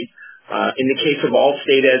company. In the case of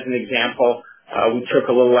Allstate, as an example, we took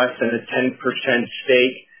a little less than a 10%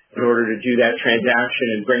 stake in order to do that transaction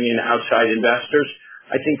and bring in outside investors.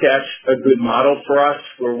 I think that's a good model for us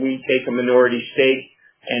where we take a minority stake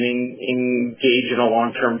and engage in a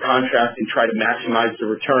long-term contract and try to maximize the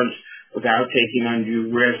returns without taking undue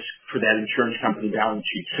risk for that insurance company balance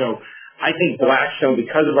sheet. So I think Blackstone,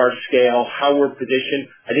 because of our scale, how we're positioned,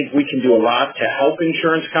 I think we can do a lot to help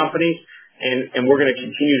insurance companies, and we're going to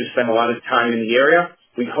continue to spend a lot of time in the area.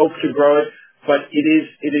 We hope to grow it, but it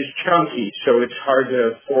is chunky, so it's hard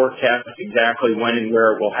to forecast exactly when and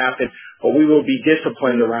where it will happen, but we will be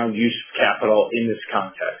disciplined around use of capital in this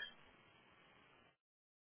context.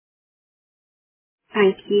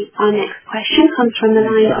 Thank you. Our next question comes from the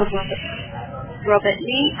line of Robert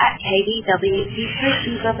Lee at KBW. Please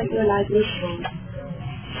proceed, Robert. You're live in the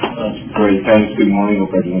call. Great. Thanks. Good morning.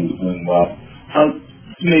 Hope everyone's doing well.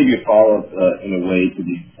 Maybe a follow-up in a way to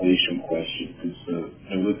the inflation question,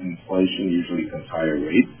 because with inflation usually comes higher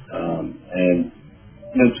rates. And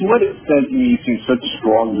to what extent do you see such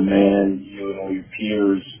strong demand, you and all your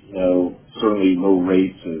peers, certainly low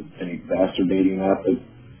rates have been exacerbating that, but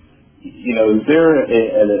is there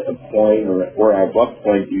a point or at what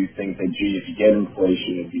point do you think that, if you get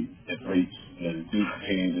inflation, if rates do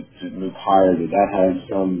continue to move higher, that has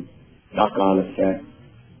some knock-on effect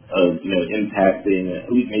of, impacting,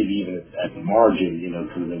 at least maybe even at the margin,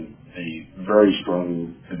 because of a very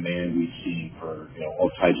strong demand we've seen for, all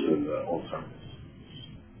types of alternatives?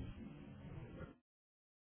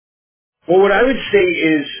 Well, what I would say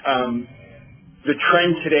is the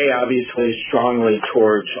trend today obviously is strongly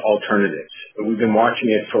towards alternatives. We've been watching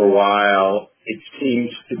it for a while. It seems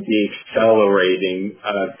to be accelerating.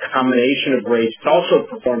 A combination of rates, it's also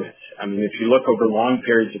performance. I mean, if you look over long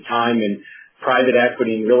periods of time in private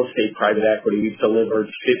equity and real estate private equity, we've delivered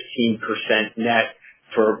 15% net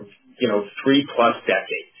for, 3+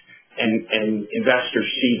 decades. And investors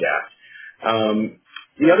see that.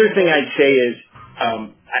 The other thing I'd say is,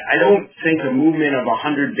 I don't think a movement of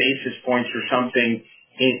 100 basis points or something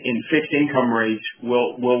in fixed income rates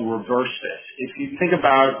will reverse this. If you think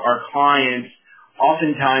about our clients,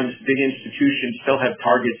 oftentimes big institutions still have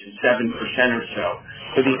targets of 7% or so.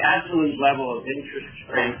 So the absolute level of interest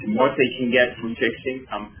rates and what they can get from fixed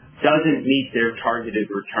income doesn't meet their targeted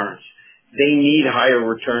returns. They need higher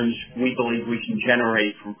returns we believe we can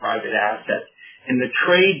generate from private assets. And the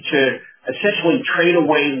trade to essentially trade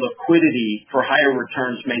away liquidity for higher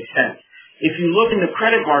returns makes sense. If you look in the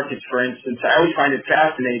credit markets, for instance, I always find it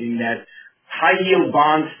fascinating that high-yield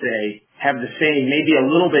bonds today have the same, maybe a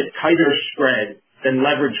little bit tighter spread than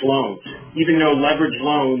leveraged loans, even though leveraged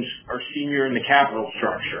loans are senior in the capital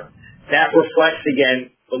structure. That reflects,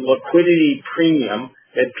 again, the liquidity premium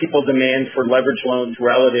that people demand for leveraged loans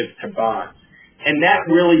relative to bonds. And that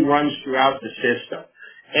really runs throughout the system.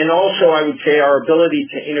 And also, I would say our ability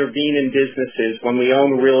to intervene in businesses when we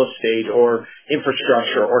own real estate or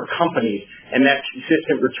infrastructure or companies, and that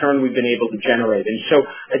consistent return we've been able to generate. And so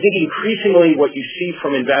I think increasingly what you see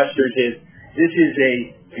from investors is this is an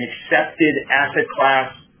accepted asset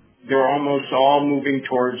class. They're almost all moving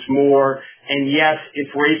towards more. And yes,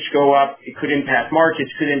 if rates go up, it could impact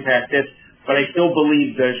markets, could impact this. But I still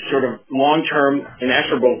believe the sort of long-term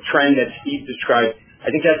inexorable trend that Steve described,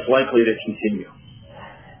 I think that's likely to continue.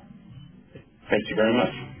 Thank you very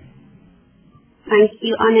much. Thank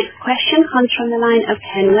you. Our next question comes from the line of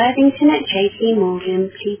Ken Worthington at JP Morgan.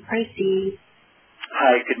 Please proceed.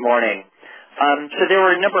 Hi, good morning. So there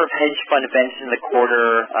were a number of hedge fund events in the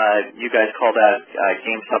quarter. You guys called out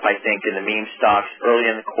GameStop, I think, and the meme stocks early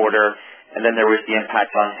in the quarter, and then there was the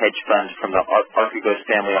impact on hedge funds from the Archegos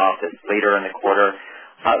family office later in the quarter.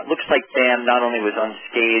 Looks like BAM not only was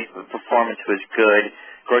unscathed, but performance was good.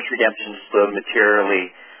 Gross redemptions slowed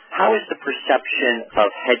materially. How is the perception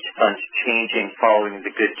of hedge funds changing following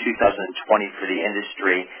the good 2020 for the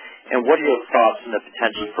industry? And what are your thoughts on the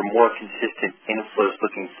potential for more consistent inflows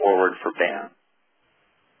looking forward for BAM?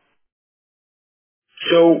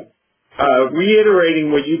 So,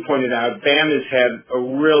 reiterating what you pointed out, BAM has had a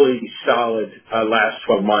really solid last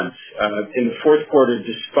 12 months. In the fourth quarter,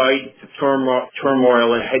 despite the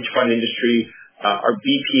turmoil in the hedge fund industry, our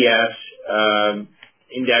BPS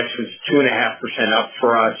index was 2.5% up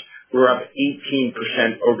for us. We're up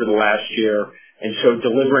 18% over the last year, and so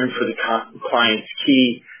delivering for the client's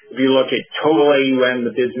key. If you look at total AUM,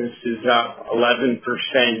 the business is up 11%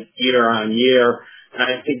 year on year, and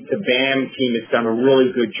I think the BAM team has done a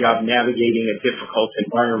really good job navigating a difficult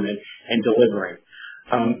environment and delivering.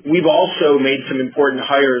 We've also made some important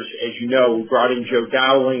hires, as you know. We brought in Joe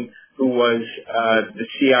Dowling, who was the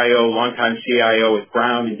CIO, longtime CIO at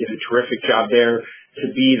Brown, and did a terrific job there, to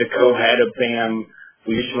be the co-head of BAM.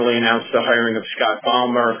 We recently announced the hiring of Scott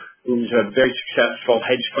Balmer, who's a very successful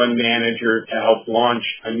hedge fund manager, to help launch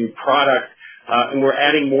a new product. And we're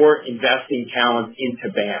adding more investing talent into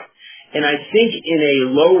BAM. And I think in a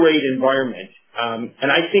low-rate environment,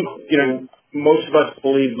 and I think, most of us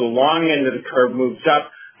believe the long end of the curve moves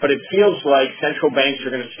up, but it feels like central banks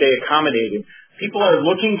are going to stay accommodating. People are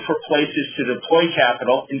looking for places to deploy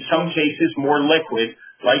capital, in some cases more liquid,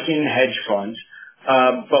 like in hedge funds,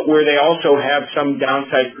 but where they also have some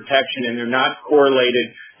downside protection and they're not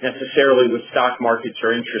correlated necessarily with stock markets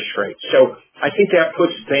or interest rates. So I think that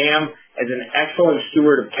puts BAM as an excellent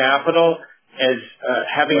steward of capital, as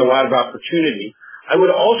having a lot of opportunity. I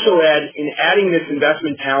would also add, in adding this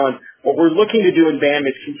investment talent, what we're looking to do in BAM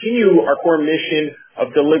is continue our core mission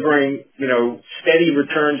of delivering, steady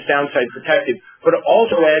returns, downside protected, but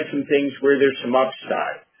also add some things where there's some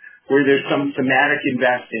upside, where there's some thematic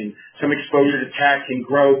investing, some exposure to tech and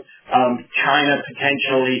growth, China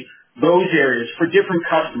potentially, those areas for different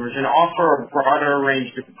customers, and offer a broader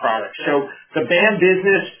range of products. So the BAM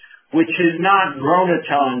business, which has not grown a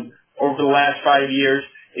ton over the last 5 years,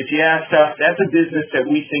 if you ask us, that's a business that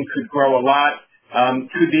we think could grow a lot,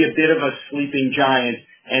 could be a bit of a sleeping giant.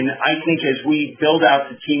 And I think as we build out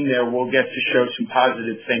the team there, we'll get to show some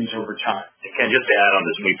positive things over time. And just to add on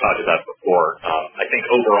this, we've talked about before, I think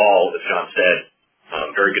overall, as John said,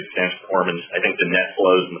 very good financial performance. I think the net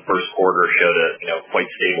flows in the first quarter showed a quite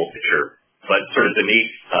stable picture. But sort of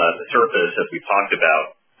beneath the surface, as we've talked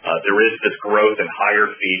about, there is this growth in higher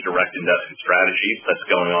fee direct investment strategies that's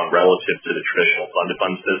going on relative to the traditional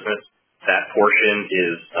fund-of-funds business. That portion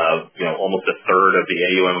is almost a third of the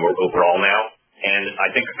AUM overall now. And I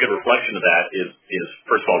think a good reflection of that is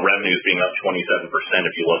first of all, revenues being up 27%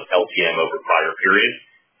 if you look LTM over prior periods.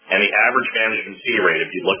 And the average management fee rate, if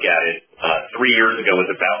you look at it, 3 years ago was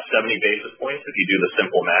about 70 basis points if you do the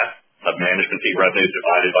simple math of management fee revenues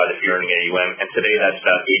divided by the fee earning AUM. And today that's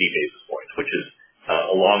about 80 basis points, which is,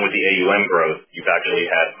 along with the AUM growth, you've actually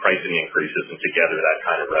had pricing increases and together that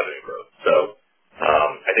kind of revenue growth. So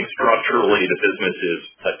I think structurally the business is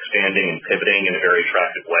expanding and pivoting in a very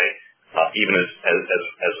attractive way. Even as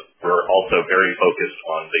we're also very focused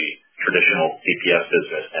on the traditional BPS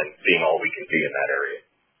business and being all we can be in that area.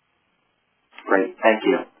 Great. Thank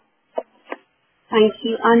you. Thank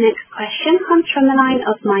you. Our next question comes from the line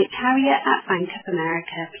of Mike Carrier at Bank of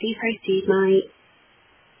America. Please proceed, Mike.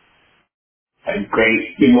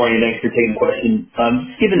 Great. Good morning. Thanks for taking the question.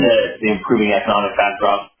 Given the improving economic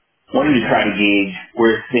backdrop, wanted to try to gauge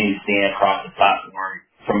where things stand across the platform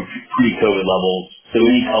from pre-COVID levels. So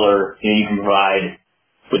any color you can provide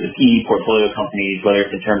with the PE portfolio companies, whether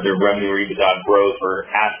it's in terms of revenue or EBITDA growth or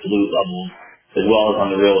absolute levels, as well as on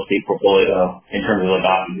the real estate portfolio in terms of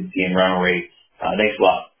occupancy and rental rates. Thanks a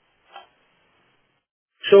lot.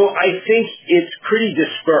 So I think it's pretty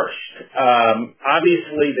dispersed.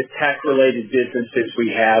 Obviously, the tech-related businesses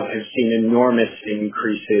we have seen enormous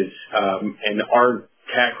increases, and our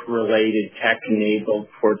tech-related, tech-enabled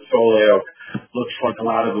portfolio looks like a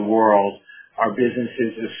lot of the world. Our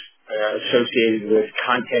businesses associated with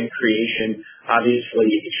content creation,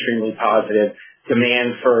 obviously extremely positive.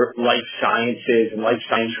 Demand for life sciences and life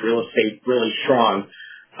science real estate really strong.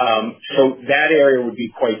 So that area would be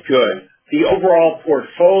quite good. The overall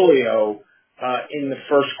portfolio in the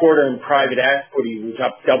first quarter in private equity was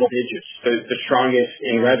up double digits, the strongest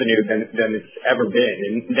in revenue than it's ever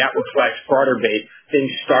been. And that reflects broader-based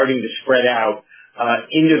things starting to spread out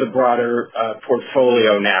into the broader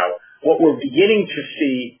portfolio now. What we're beginning to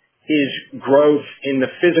see is growth in the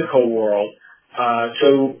physical world.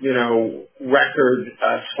 So, record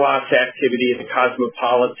slots activity at the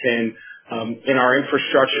Cosmopolitan, in our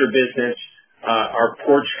infrastructure business, our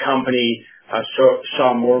ports company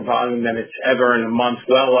saw more volume than it's ever in a month,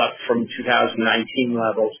 well up from 2019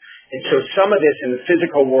 levels. And so some of this in the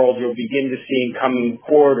physical world you'll begin to see in coming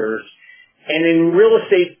quarters. And in real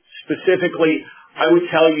estate specifically, I would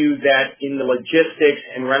tell you that in the logistics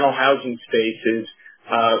and rental housing spaces,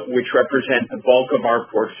 which represent the bulk of our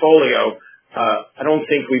portfolio, I don't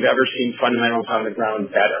think we've ever seen fundamentals on the ground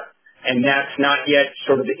better. And that's not yet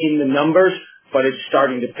sort of in the numbers, but it's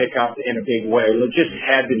starting to pick up in a big way. Logistics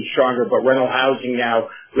had been stronger, but rental housing now,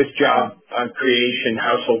 with job creation,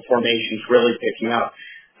 household formations really picking up.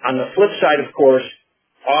 On the flip side, of course,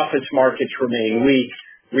 office markets remain weak.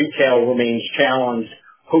 Retail remains challenged.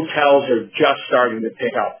 Hotels are just starting to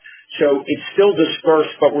pick up. So it's still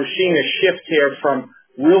dispersed, but we're seeing a shift here from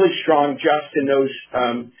really strong just in those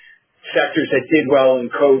sectors that did well in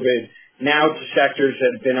COVID now to sectors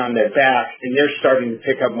that have been on their back, and they're starting to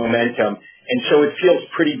pick up momentum. And so it feels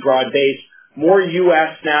pretty broad-based. More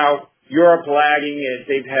U.S. now, Europe lagging as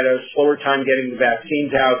they've had a slower time getting the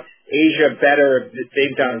vaccines out. Asia better,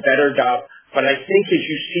 they've done a better job. But I think as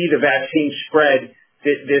you see the vaccine spread,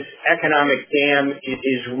 this economic dam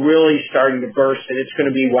is really starting to burst, and it's going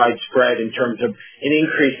to be widespread in terms of an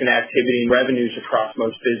increase in activity and revenues across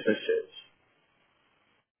most businesses.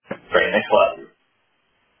 Great. Thanks a lot.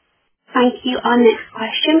 Thank you. Our next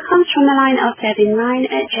question comes from the line of Devin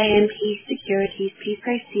Ryan at JMP Securities. Please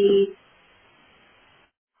proceed.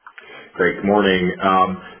 Great. Good morning.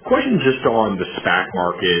 Question just on the SPAC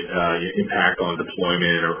market, impact on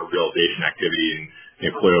deployment or realization activity.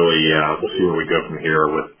 And clearly, we'll see where we go from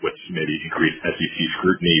here with maybe increased SEC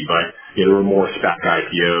scrutiny. But there were more SPAC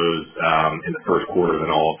IPOs in the first quarter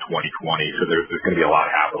than all of 2020. So there's going to be a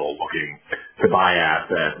lot of capital looking to buy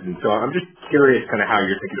assets. And so I'm just curious kind of how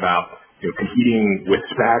you're thinking about competing with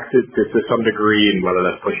SPACs to some degree, and whether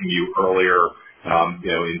that's pushing you earlier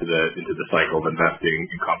into the cycle of investing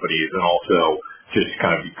in companies, and also just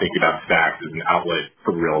kind of thinking about SPACs as an outlet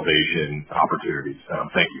for realization opportunities.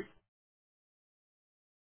 Thank you.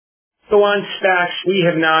 So on SPACs, we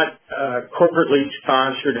have not corporately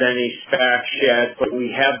sponsored any SPACs yet, but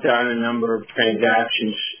we have done a number of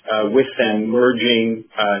transactions with them, merging,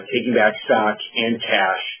 taking back stock and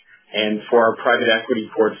cash. And for our private equity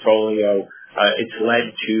portfolio, it's led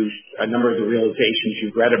to a number of the realizations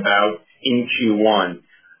you've read about in Q1.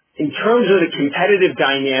 In terms of the competitive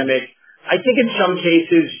dynamic, I think in some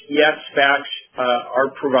cases, yes, SPACs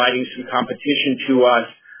are providing some competition to us,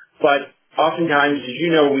 but oftentimes, as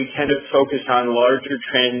you know, we tend to focus on larger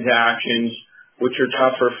transactions, which are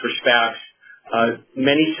tougher for SPACs.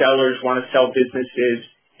 Many sellers want to sell businesses,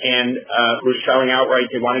 and who are selling outright,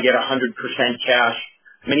 they want to get 100% cash.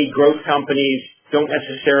 Many growth companies don't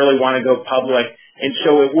necessarily want to go public, and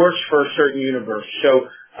so it works for a certain universe. So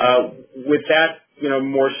with that,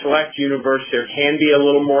 more select universe, there can be a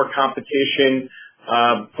little more competition,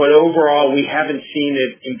 but overall, we haven't seen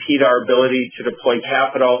it impede our ability to deploy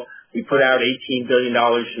capital. We put out $18 billion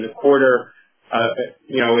in the quarter.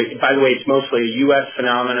 By the way, it's mostly a U.S.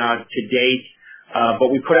 phenomenon to date.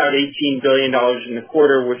 But we put out $18 billion in the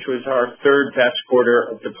quarter, which was our third best quarter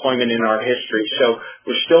of deployment in our history. So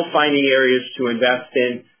we're still finding areas to invest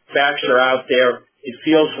in. SPACs are out there. It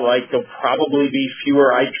feels like there'll probably be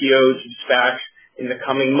fewer IPOs and SPACs in the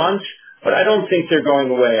coming months, but I don't think they're going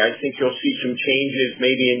away. I think you'll see some changes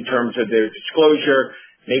maybe in terms of their disclosure,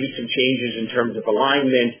 maybe some changes in terms of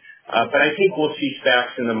alignment, but I think we'll see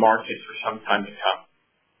SPACs in the market for some time to come.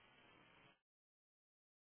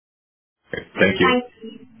 Thank you. Thank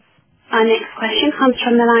you. Our next question comes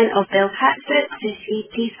from the line of Bill Katz at Citi.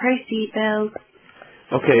 Please proceed, Bill.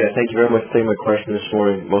 Okay, thank you very much for taking my question this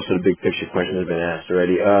morning. Most of the big picture questions have been asked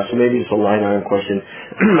already. So maybe it's a line item question.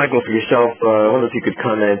 Michael, for yourself, I wonder if you could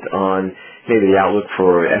comment on maybe the outlook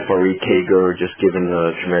for FRE CAGR, just given the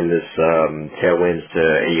tremendous tailwinds to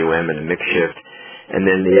AUM and the mix shift. And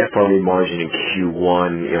then the FRE margin in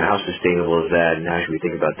Q1, how sustainable is that, and how should we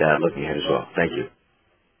think about that looking ahead as well? Thank you.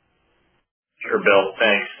 Sure, Bill.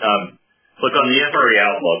 Thanks. Look, on the FRE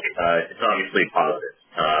outlook, it's obviously positive.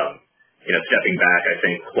 Stepping back, I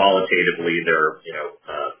think qualitatively there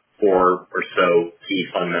are, 4 or so key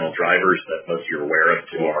fundamental drivers that most of you are aware of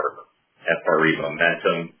to our FRE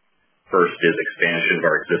momentum. First is expansion of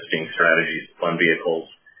our existing strategies, fund vehicles.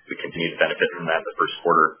 We continue to benefit from that in the first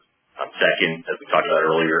quarter. Second, as we talked about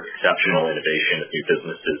earlier, exceptional innovation of new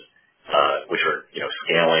businesses, which are,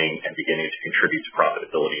 scaling and beginning to contribute to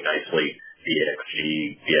profitability nicely.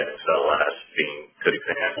 BXG, BXLS being good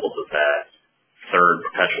examples of that. Third,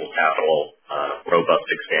 perpetual capital, robust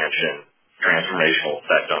expansion, transformational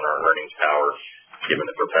effect on our earnings power, given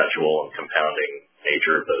the perpetual and compounding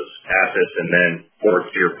nature of those assets. And then fourth,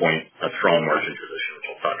 to your point, a strong margin position, which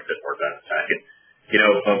I'll talk a bit more about in a second.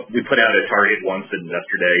 We put out a target once at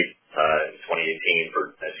Investor Day in 2018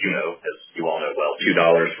 for, as you all know well,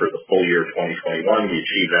 $2 for the full year 2021. We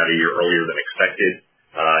achieved that a year earlier than expected.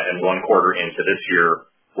 And 1 quarter into this year,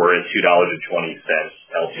 we're at $2.20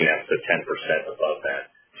 LTM, so 10% above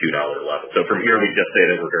that $2 level. So from here, we just say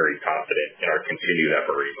that we're very confident in our continued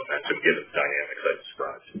FRE momentum given the dynamics I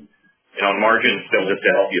described. And on margins, Bill, just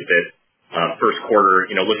to help you a bit, first quarter,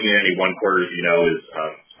 looking at any 1 quarter, as is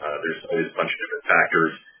there's always a bunch of different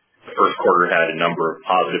factors. The first quarter had a number of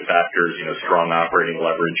positive factors, strong operating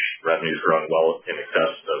leverage, revenues growing well in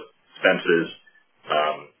excess of expenses.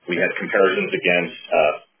 We had comparisons against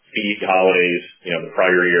fee holidays, the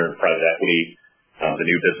prior year in private equity, the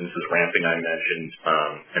new businesses ramping I mentioned,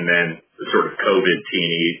 and then the sort of COVID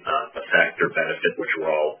T&E effect or benefit, which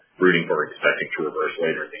we're all rooting for, expecting to reverse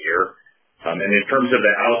later in the year. And in terms of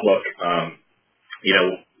the outlook,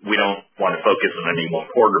 we don't want to focus on any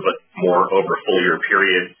 1 quarter, but more over a full year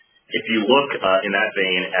period. If you look in that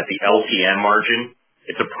vein at the LTM margin,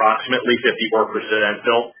 it's approximately 54%,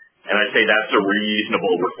 Bill. And I'd say that's a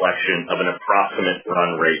reasonable reflection of an approximate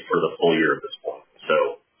run rate for the full year at this point.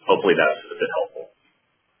 So hopefully that's a bit helpful.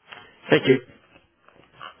 Thank you.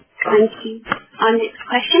 Thank you. Our next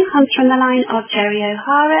question comes from the line of Jerry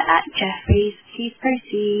O'Hara at Jefferies. Please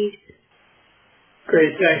proceed.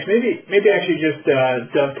 Great, thanks. Maybe actually just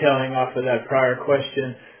dovetailing off of that prior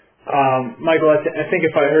question. Michael, I think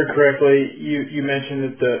if I heard correctly, you mentioned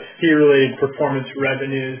that the fee-related performance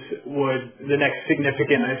revenues the next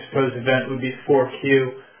significant, I suppose, event would be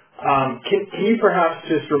 4Q. Can you perhaps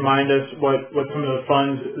just remind us what some of the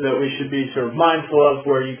funds that we should be sort of mindful of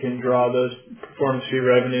where you can draw those performance fee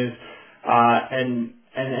revenues, and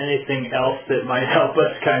anything else that might help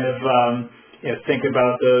us kind of think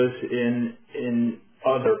about those in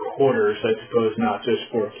other quarters, I suppose, not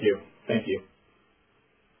just 4Q. Thank you.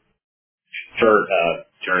 Sure,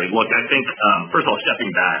 Jerry. Look, I think, first of all,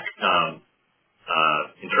 stepping back,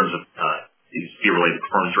 in terms of these fee-related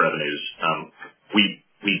performance revenues,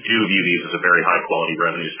 we do view these as a very high-quality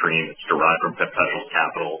revenue stream. It's derived from perpetual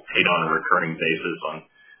capital, paid on a recurring basis on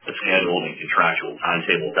a scheduled and contractual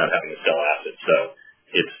timetable without having to sell assets. So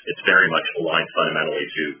it's very much aligned fundamentally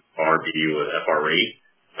to our view of FRE.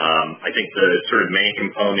 I think the sort of main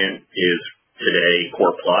component is today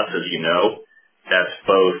Core Plus, as you know. That's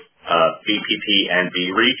both BPP and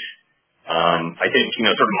BREIT. I think,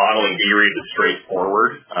 sort of modeling BREIT is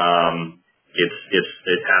straightforward.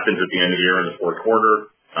 It happens at the end of the year in the fourth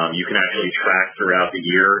quarter. You can actually track throughout the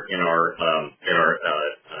year in our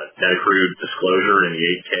net accrued disclosure in the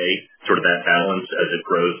 8K, sort of that balance as it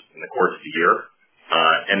grows in the course of the year.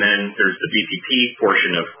 And then there's the BPP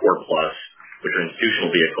portion of Core Plus, which are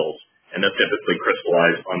institutional vehicles, and they're typically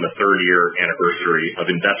crystallized on the 3rd year anniversary of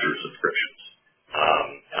investor subscriptions.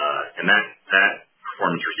 And that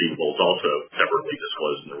performance receivable is also separately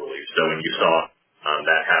disclosed in the release. So when you saw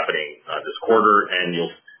that happening this quarter, and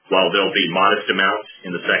while there'll be modest amounts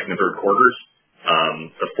in the second and third quarters,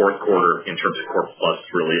 the fourth quarter in terms of Core Plus,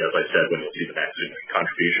 really, as I said, when you'll see the next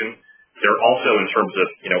contribution. They're also in terms of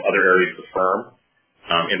other areas of the firm.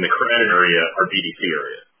 In the credit area, our BDC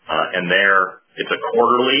area, and there it's a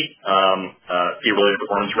quarterly fee-related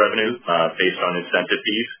performance revenue based on incentive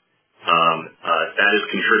fees. That is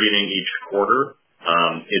contributing each quarter.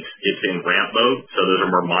 It's in ramp mode, so those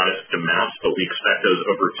are more modest amounts, but we expect those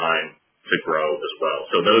over time to grow as well.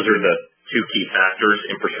 So those are the 2 key factors.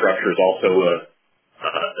 Infrastructure is also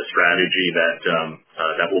a strategy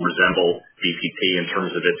that will resemble BPP in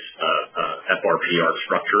terms of its FRPR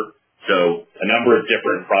structure. So a number of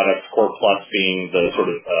different products, Core Plus being the sort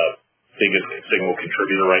of biggest single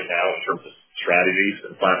contributor right now in terms of strategies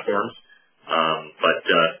and platforms. But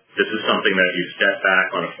This is something that, if you step back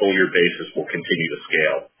on a full year basis, will continue to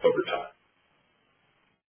scale over time.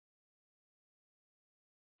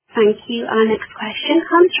 Thank you. Our next question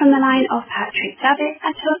comes from the line of Patrick Davitt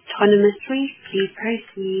at Autonomous Research. Please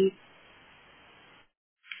proceed.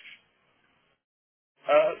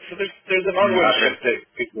 So there's an ongoing shift that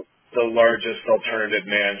the largest alternative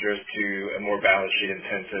managers to a more balance sheet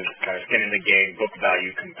intensive kind of skin in the game, book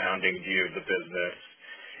value compounding view of the business.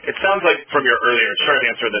 It sounds like from your earlier short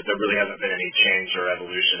answer that there really hasn't been any change or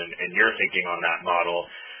evolution in your thinking on that model.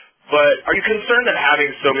 But are you concerned that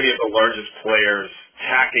having so many of the largest players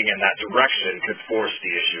tacking in that direction could force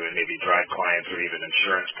the issue and maybe drive clients or even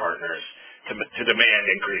insurance partners to demand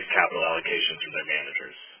increased capital allocation from their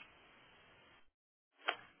managers?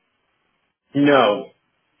 No.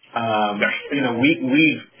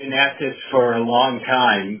 We've been at this for a long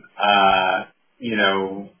time,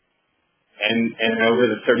 and over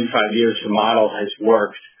the 35 years the model has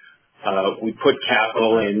worked. We put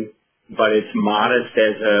capital in, but it's modest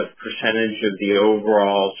as a percentage of the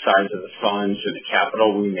overall size of the funds or the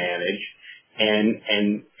capital we manage,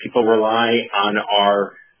 and people rely on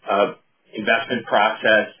our investment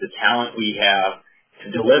process, the talent we have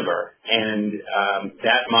to deliver, and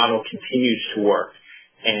that model continues to work.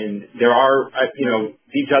 And there are,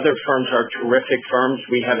 these other firms are terrific firms.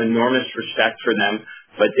 We have enormous respect for them,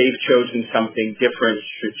 but they've chosen something different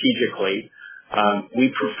strategically.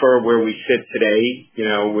 We prefer where we sit today,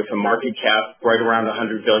 with a market cap right around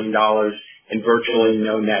 $100 billion and virtually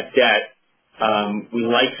no net debt. We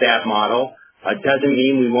like that model. Doesn't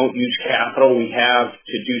mean we won't use capital. We have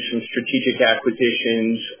to do some strategic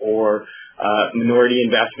acquisitions or minority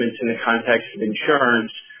investments in the context of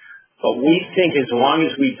insurance. But we think as long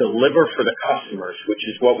as we deliver for the customers, which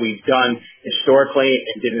is what we've done historically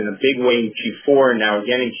and did in a big way in Q4 and now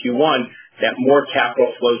again in Q1, that more capital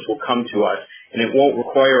flows will come to us, and it won't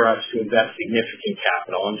require us to invest significant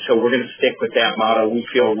capital. And so we're going to stick with that model. We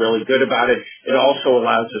feel really good about it. It also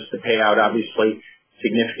allows us to pay out, obviously,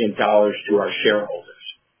 significant dollars to our shareholders.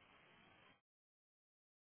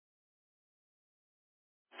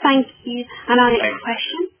 Thank you. And our next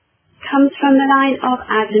question comes from the line of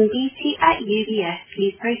Adam Beatty at UBS.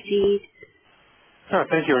 Please proceed.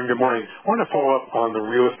 Thank you and good morning. I want to follow up on the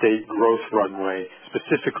real estate growth runway,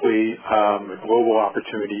 specifically a global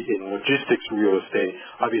opportunity in logistics real estate.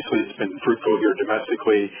 Obviously, it's been fruitful here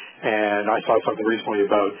domestically, and I saw something recently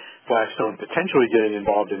about Blackstone potentially getting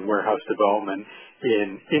involved in warehouse development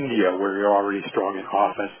in India, where you're already strong in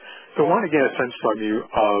office. So I want to get a sense from you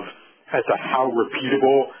as to how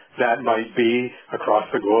repeatable that might be across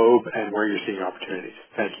the globe and where you're seeing opportunities.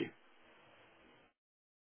 Thank you.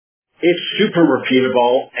 It's super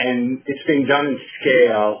repeatable, and it's being done in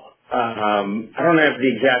scale. I don't have the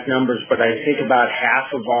exact numbers, but I think about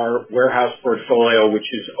half of our warehouse portfolio, which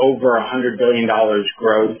is over $100 billion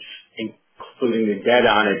gross, including the debt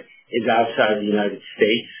on it, is outside the United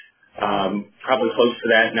States. Probably close to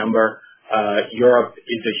that number. Europe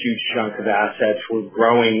is a huge chunk of assets. We're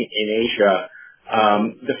growing in Asia.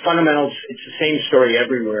 The fundamentals, it's the same story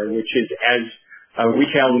everywhere, which is as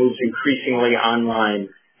retail moves increasingly online,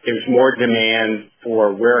 there's more demand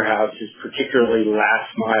for warehouses, particularly last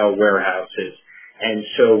mile warehouses. And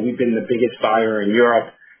so we've been the biggest buyer in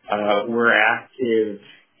Europe. We're active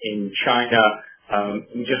in China.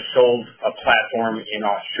 We just sold a platform in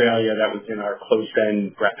Australia that was in our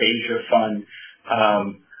closed-end Rep Asia fund.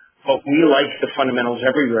 But we like the fundamentals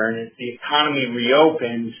everywhere. And as the economy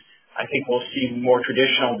reopens, I think we'll see more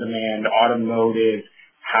traditional demand, automotive,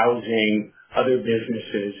 housing, other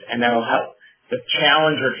businesses, and that'll help. The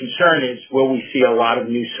challenge or concern is, will we see a lot of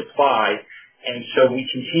new supply? And so we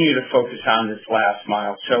continue to focus on this last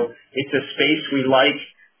mile. So it's a space we like.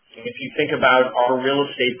 If you think about our real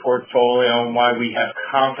estate portfolio and why we have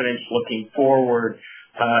confidence looking forward,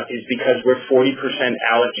 is because we're 40%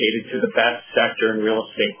 allocated to the best sector in real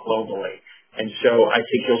estate globally. And so I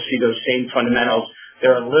think you'll see those same fundamentals.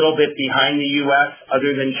 They're a little bit behind the U.S.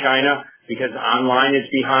 other than China because online is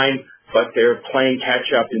behind, but they're playing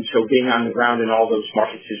catch up. And so being on the ground in all those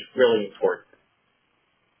markets is really important.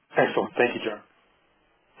 Excellent. Thank you, John.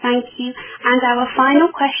 Thank you. And our final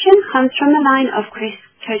question comes from the line of Chris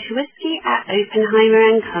Kotowski at Oppenheimer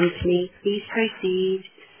and Company. Please proceed.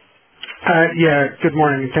 Good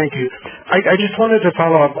morning. Thank you. I just wanted to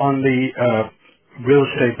follow up on the real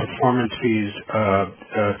estate performance fees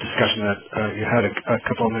discussion that you had a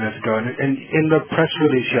couple of minutes ago. And in the press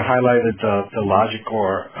release, you highlighted the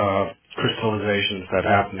Logicor crystallizations that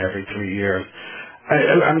happen every 3 years.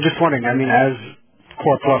 I'm just wondering, as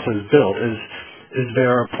Core Plus is built, is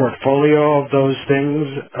there a portfolio of those things,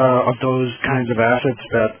 of those kinds of assets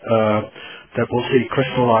that that we'll see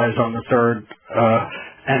crystallize on the third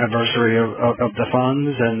anniversary of the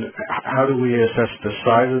funds, and how do we assess the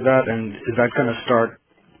size of that, and is that going to start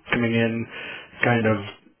coming in kind of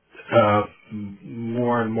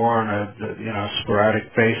more and more on a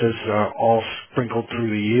sporadic basis, all sprinkled through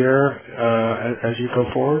the year as you go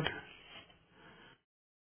forward?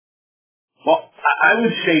 Well, I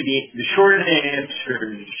would say the short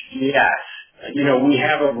answer is yes. We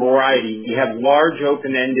have a variety. We have large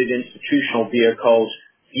open-ended institutional vehicles,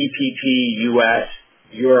 BPP, U.S.,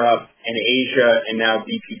 Europe, and Asia, and now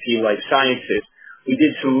BPP Life Sciences. We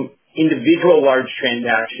did some individual large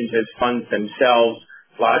transactions as funds themselves.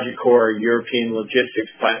 Logicor, European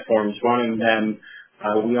logistics platforms, one of them.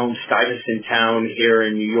 We own Stuyvesant Town here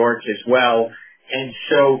in New York as well. And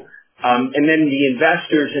so, and then the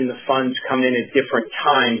investors in the funds come in at different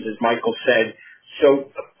times, as Michael said.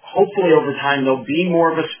 So hopefully over time there'll be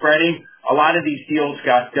more of a spreading. A lot of these deals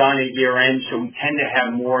got done at year end, so we tend to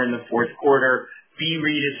have more in the fourth quarter.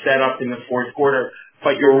 BREIT is set up in the fourth quarter.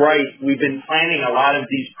 But you're right, we've been planning a lot of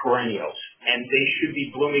these perennials, and they should be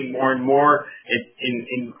blooming more and more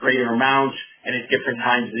in greater amounts and at different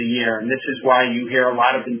times of the year. And this is why you hear a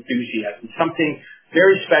lot of enthusiasm. Something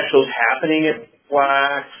very special is happening at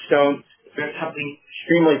Blackstone. There's something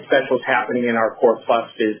extremely special is happening in our Core Plus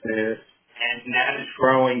business, and that is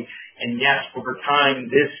growing. And yes, over time,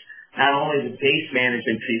 this, not only the base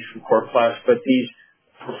management fees from Core Plus, but these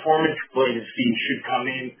performance-related fees should come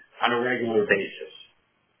in on a regular basis.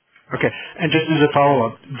 Okay, and just as a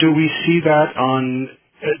follow-up, do we see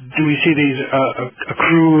these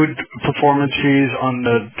accrued performance fees on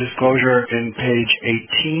the disclosure in page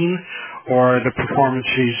 18, or are the performance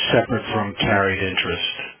fees separate from carried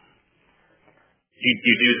interest? You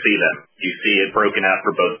do see them. You see it broken out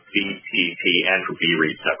for both BPP and for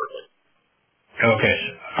BREIT separately. Okay,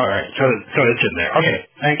 all right, so it's in there. Okay,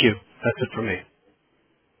 thank you. That's it for me.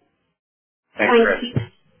 Thanks, Chris. Thank you.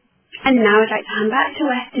 And now I'd like to hand back to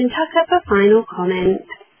Weston Tucker for final comment.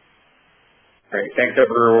 Great. Thanks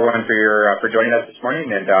everyone for joining us this morning,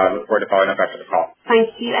 and look forward to following up after the call.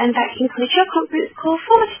 Thank you, and that concludes your conference call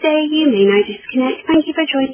for today. You may now disconnect. Thank you for joining.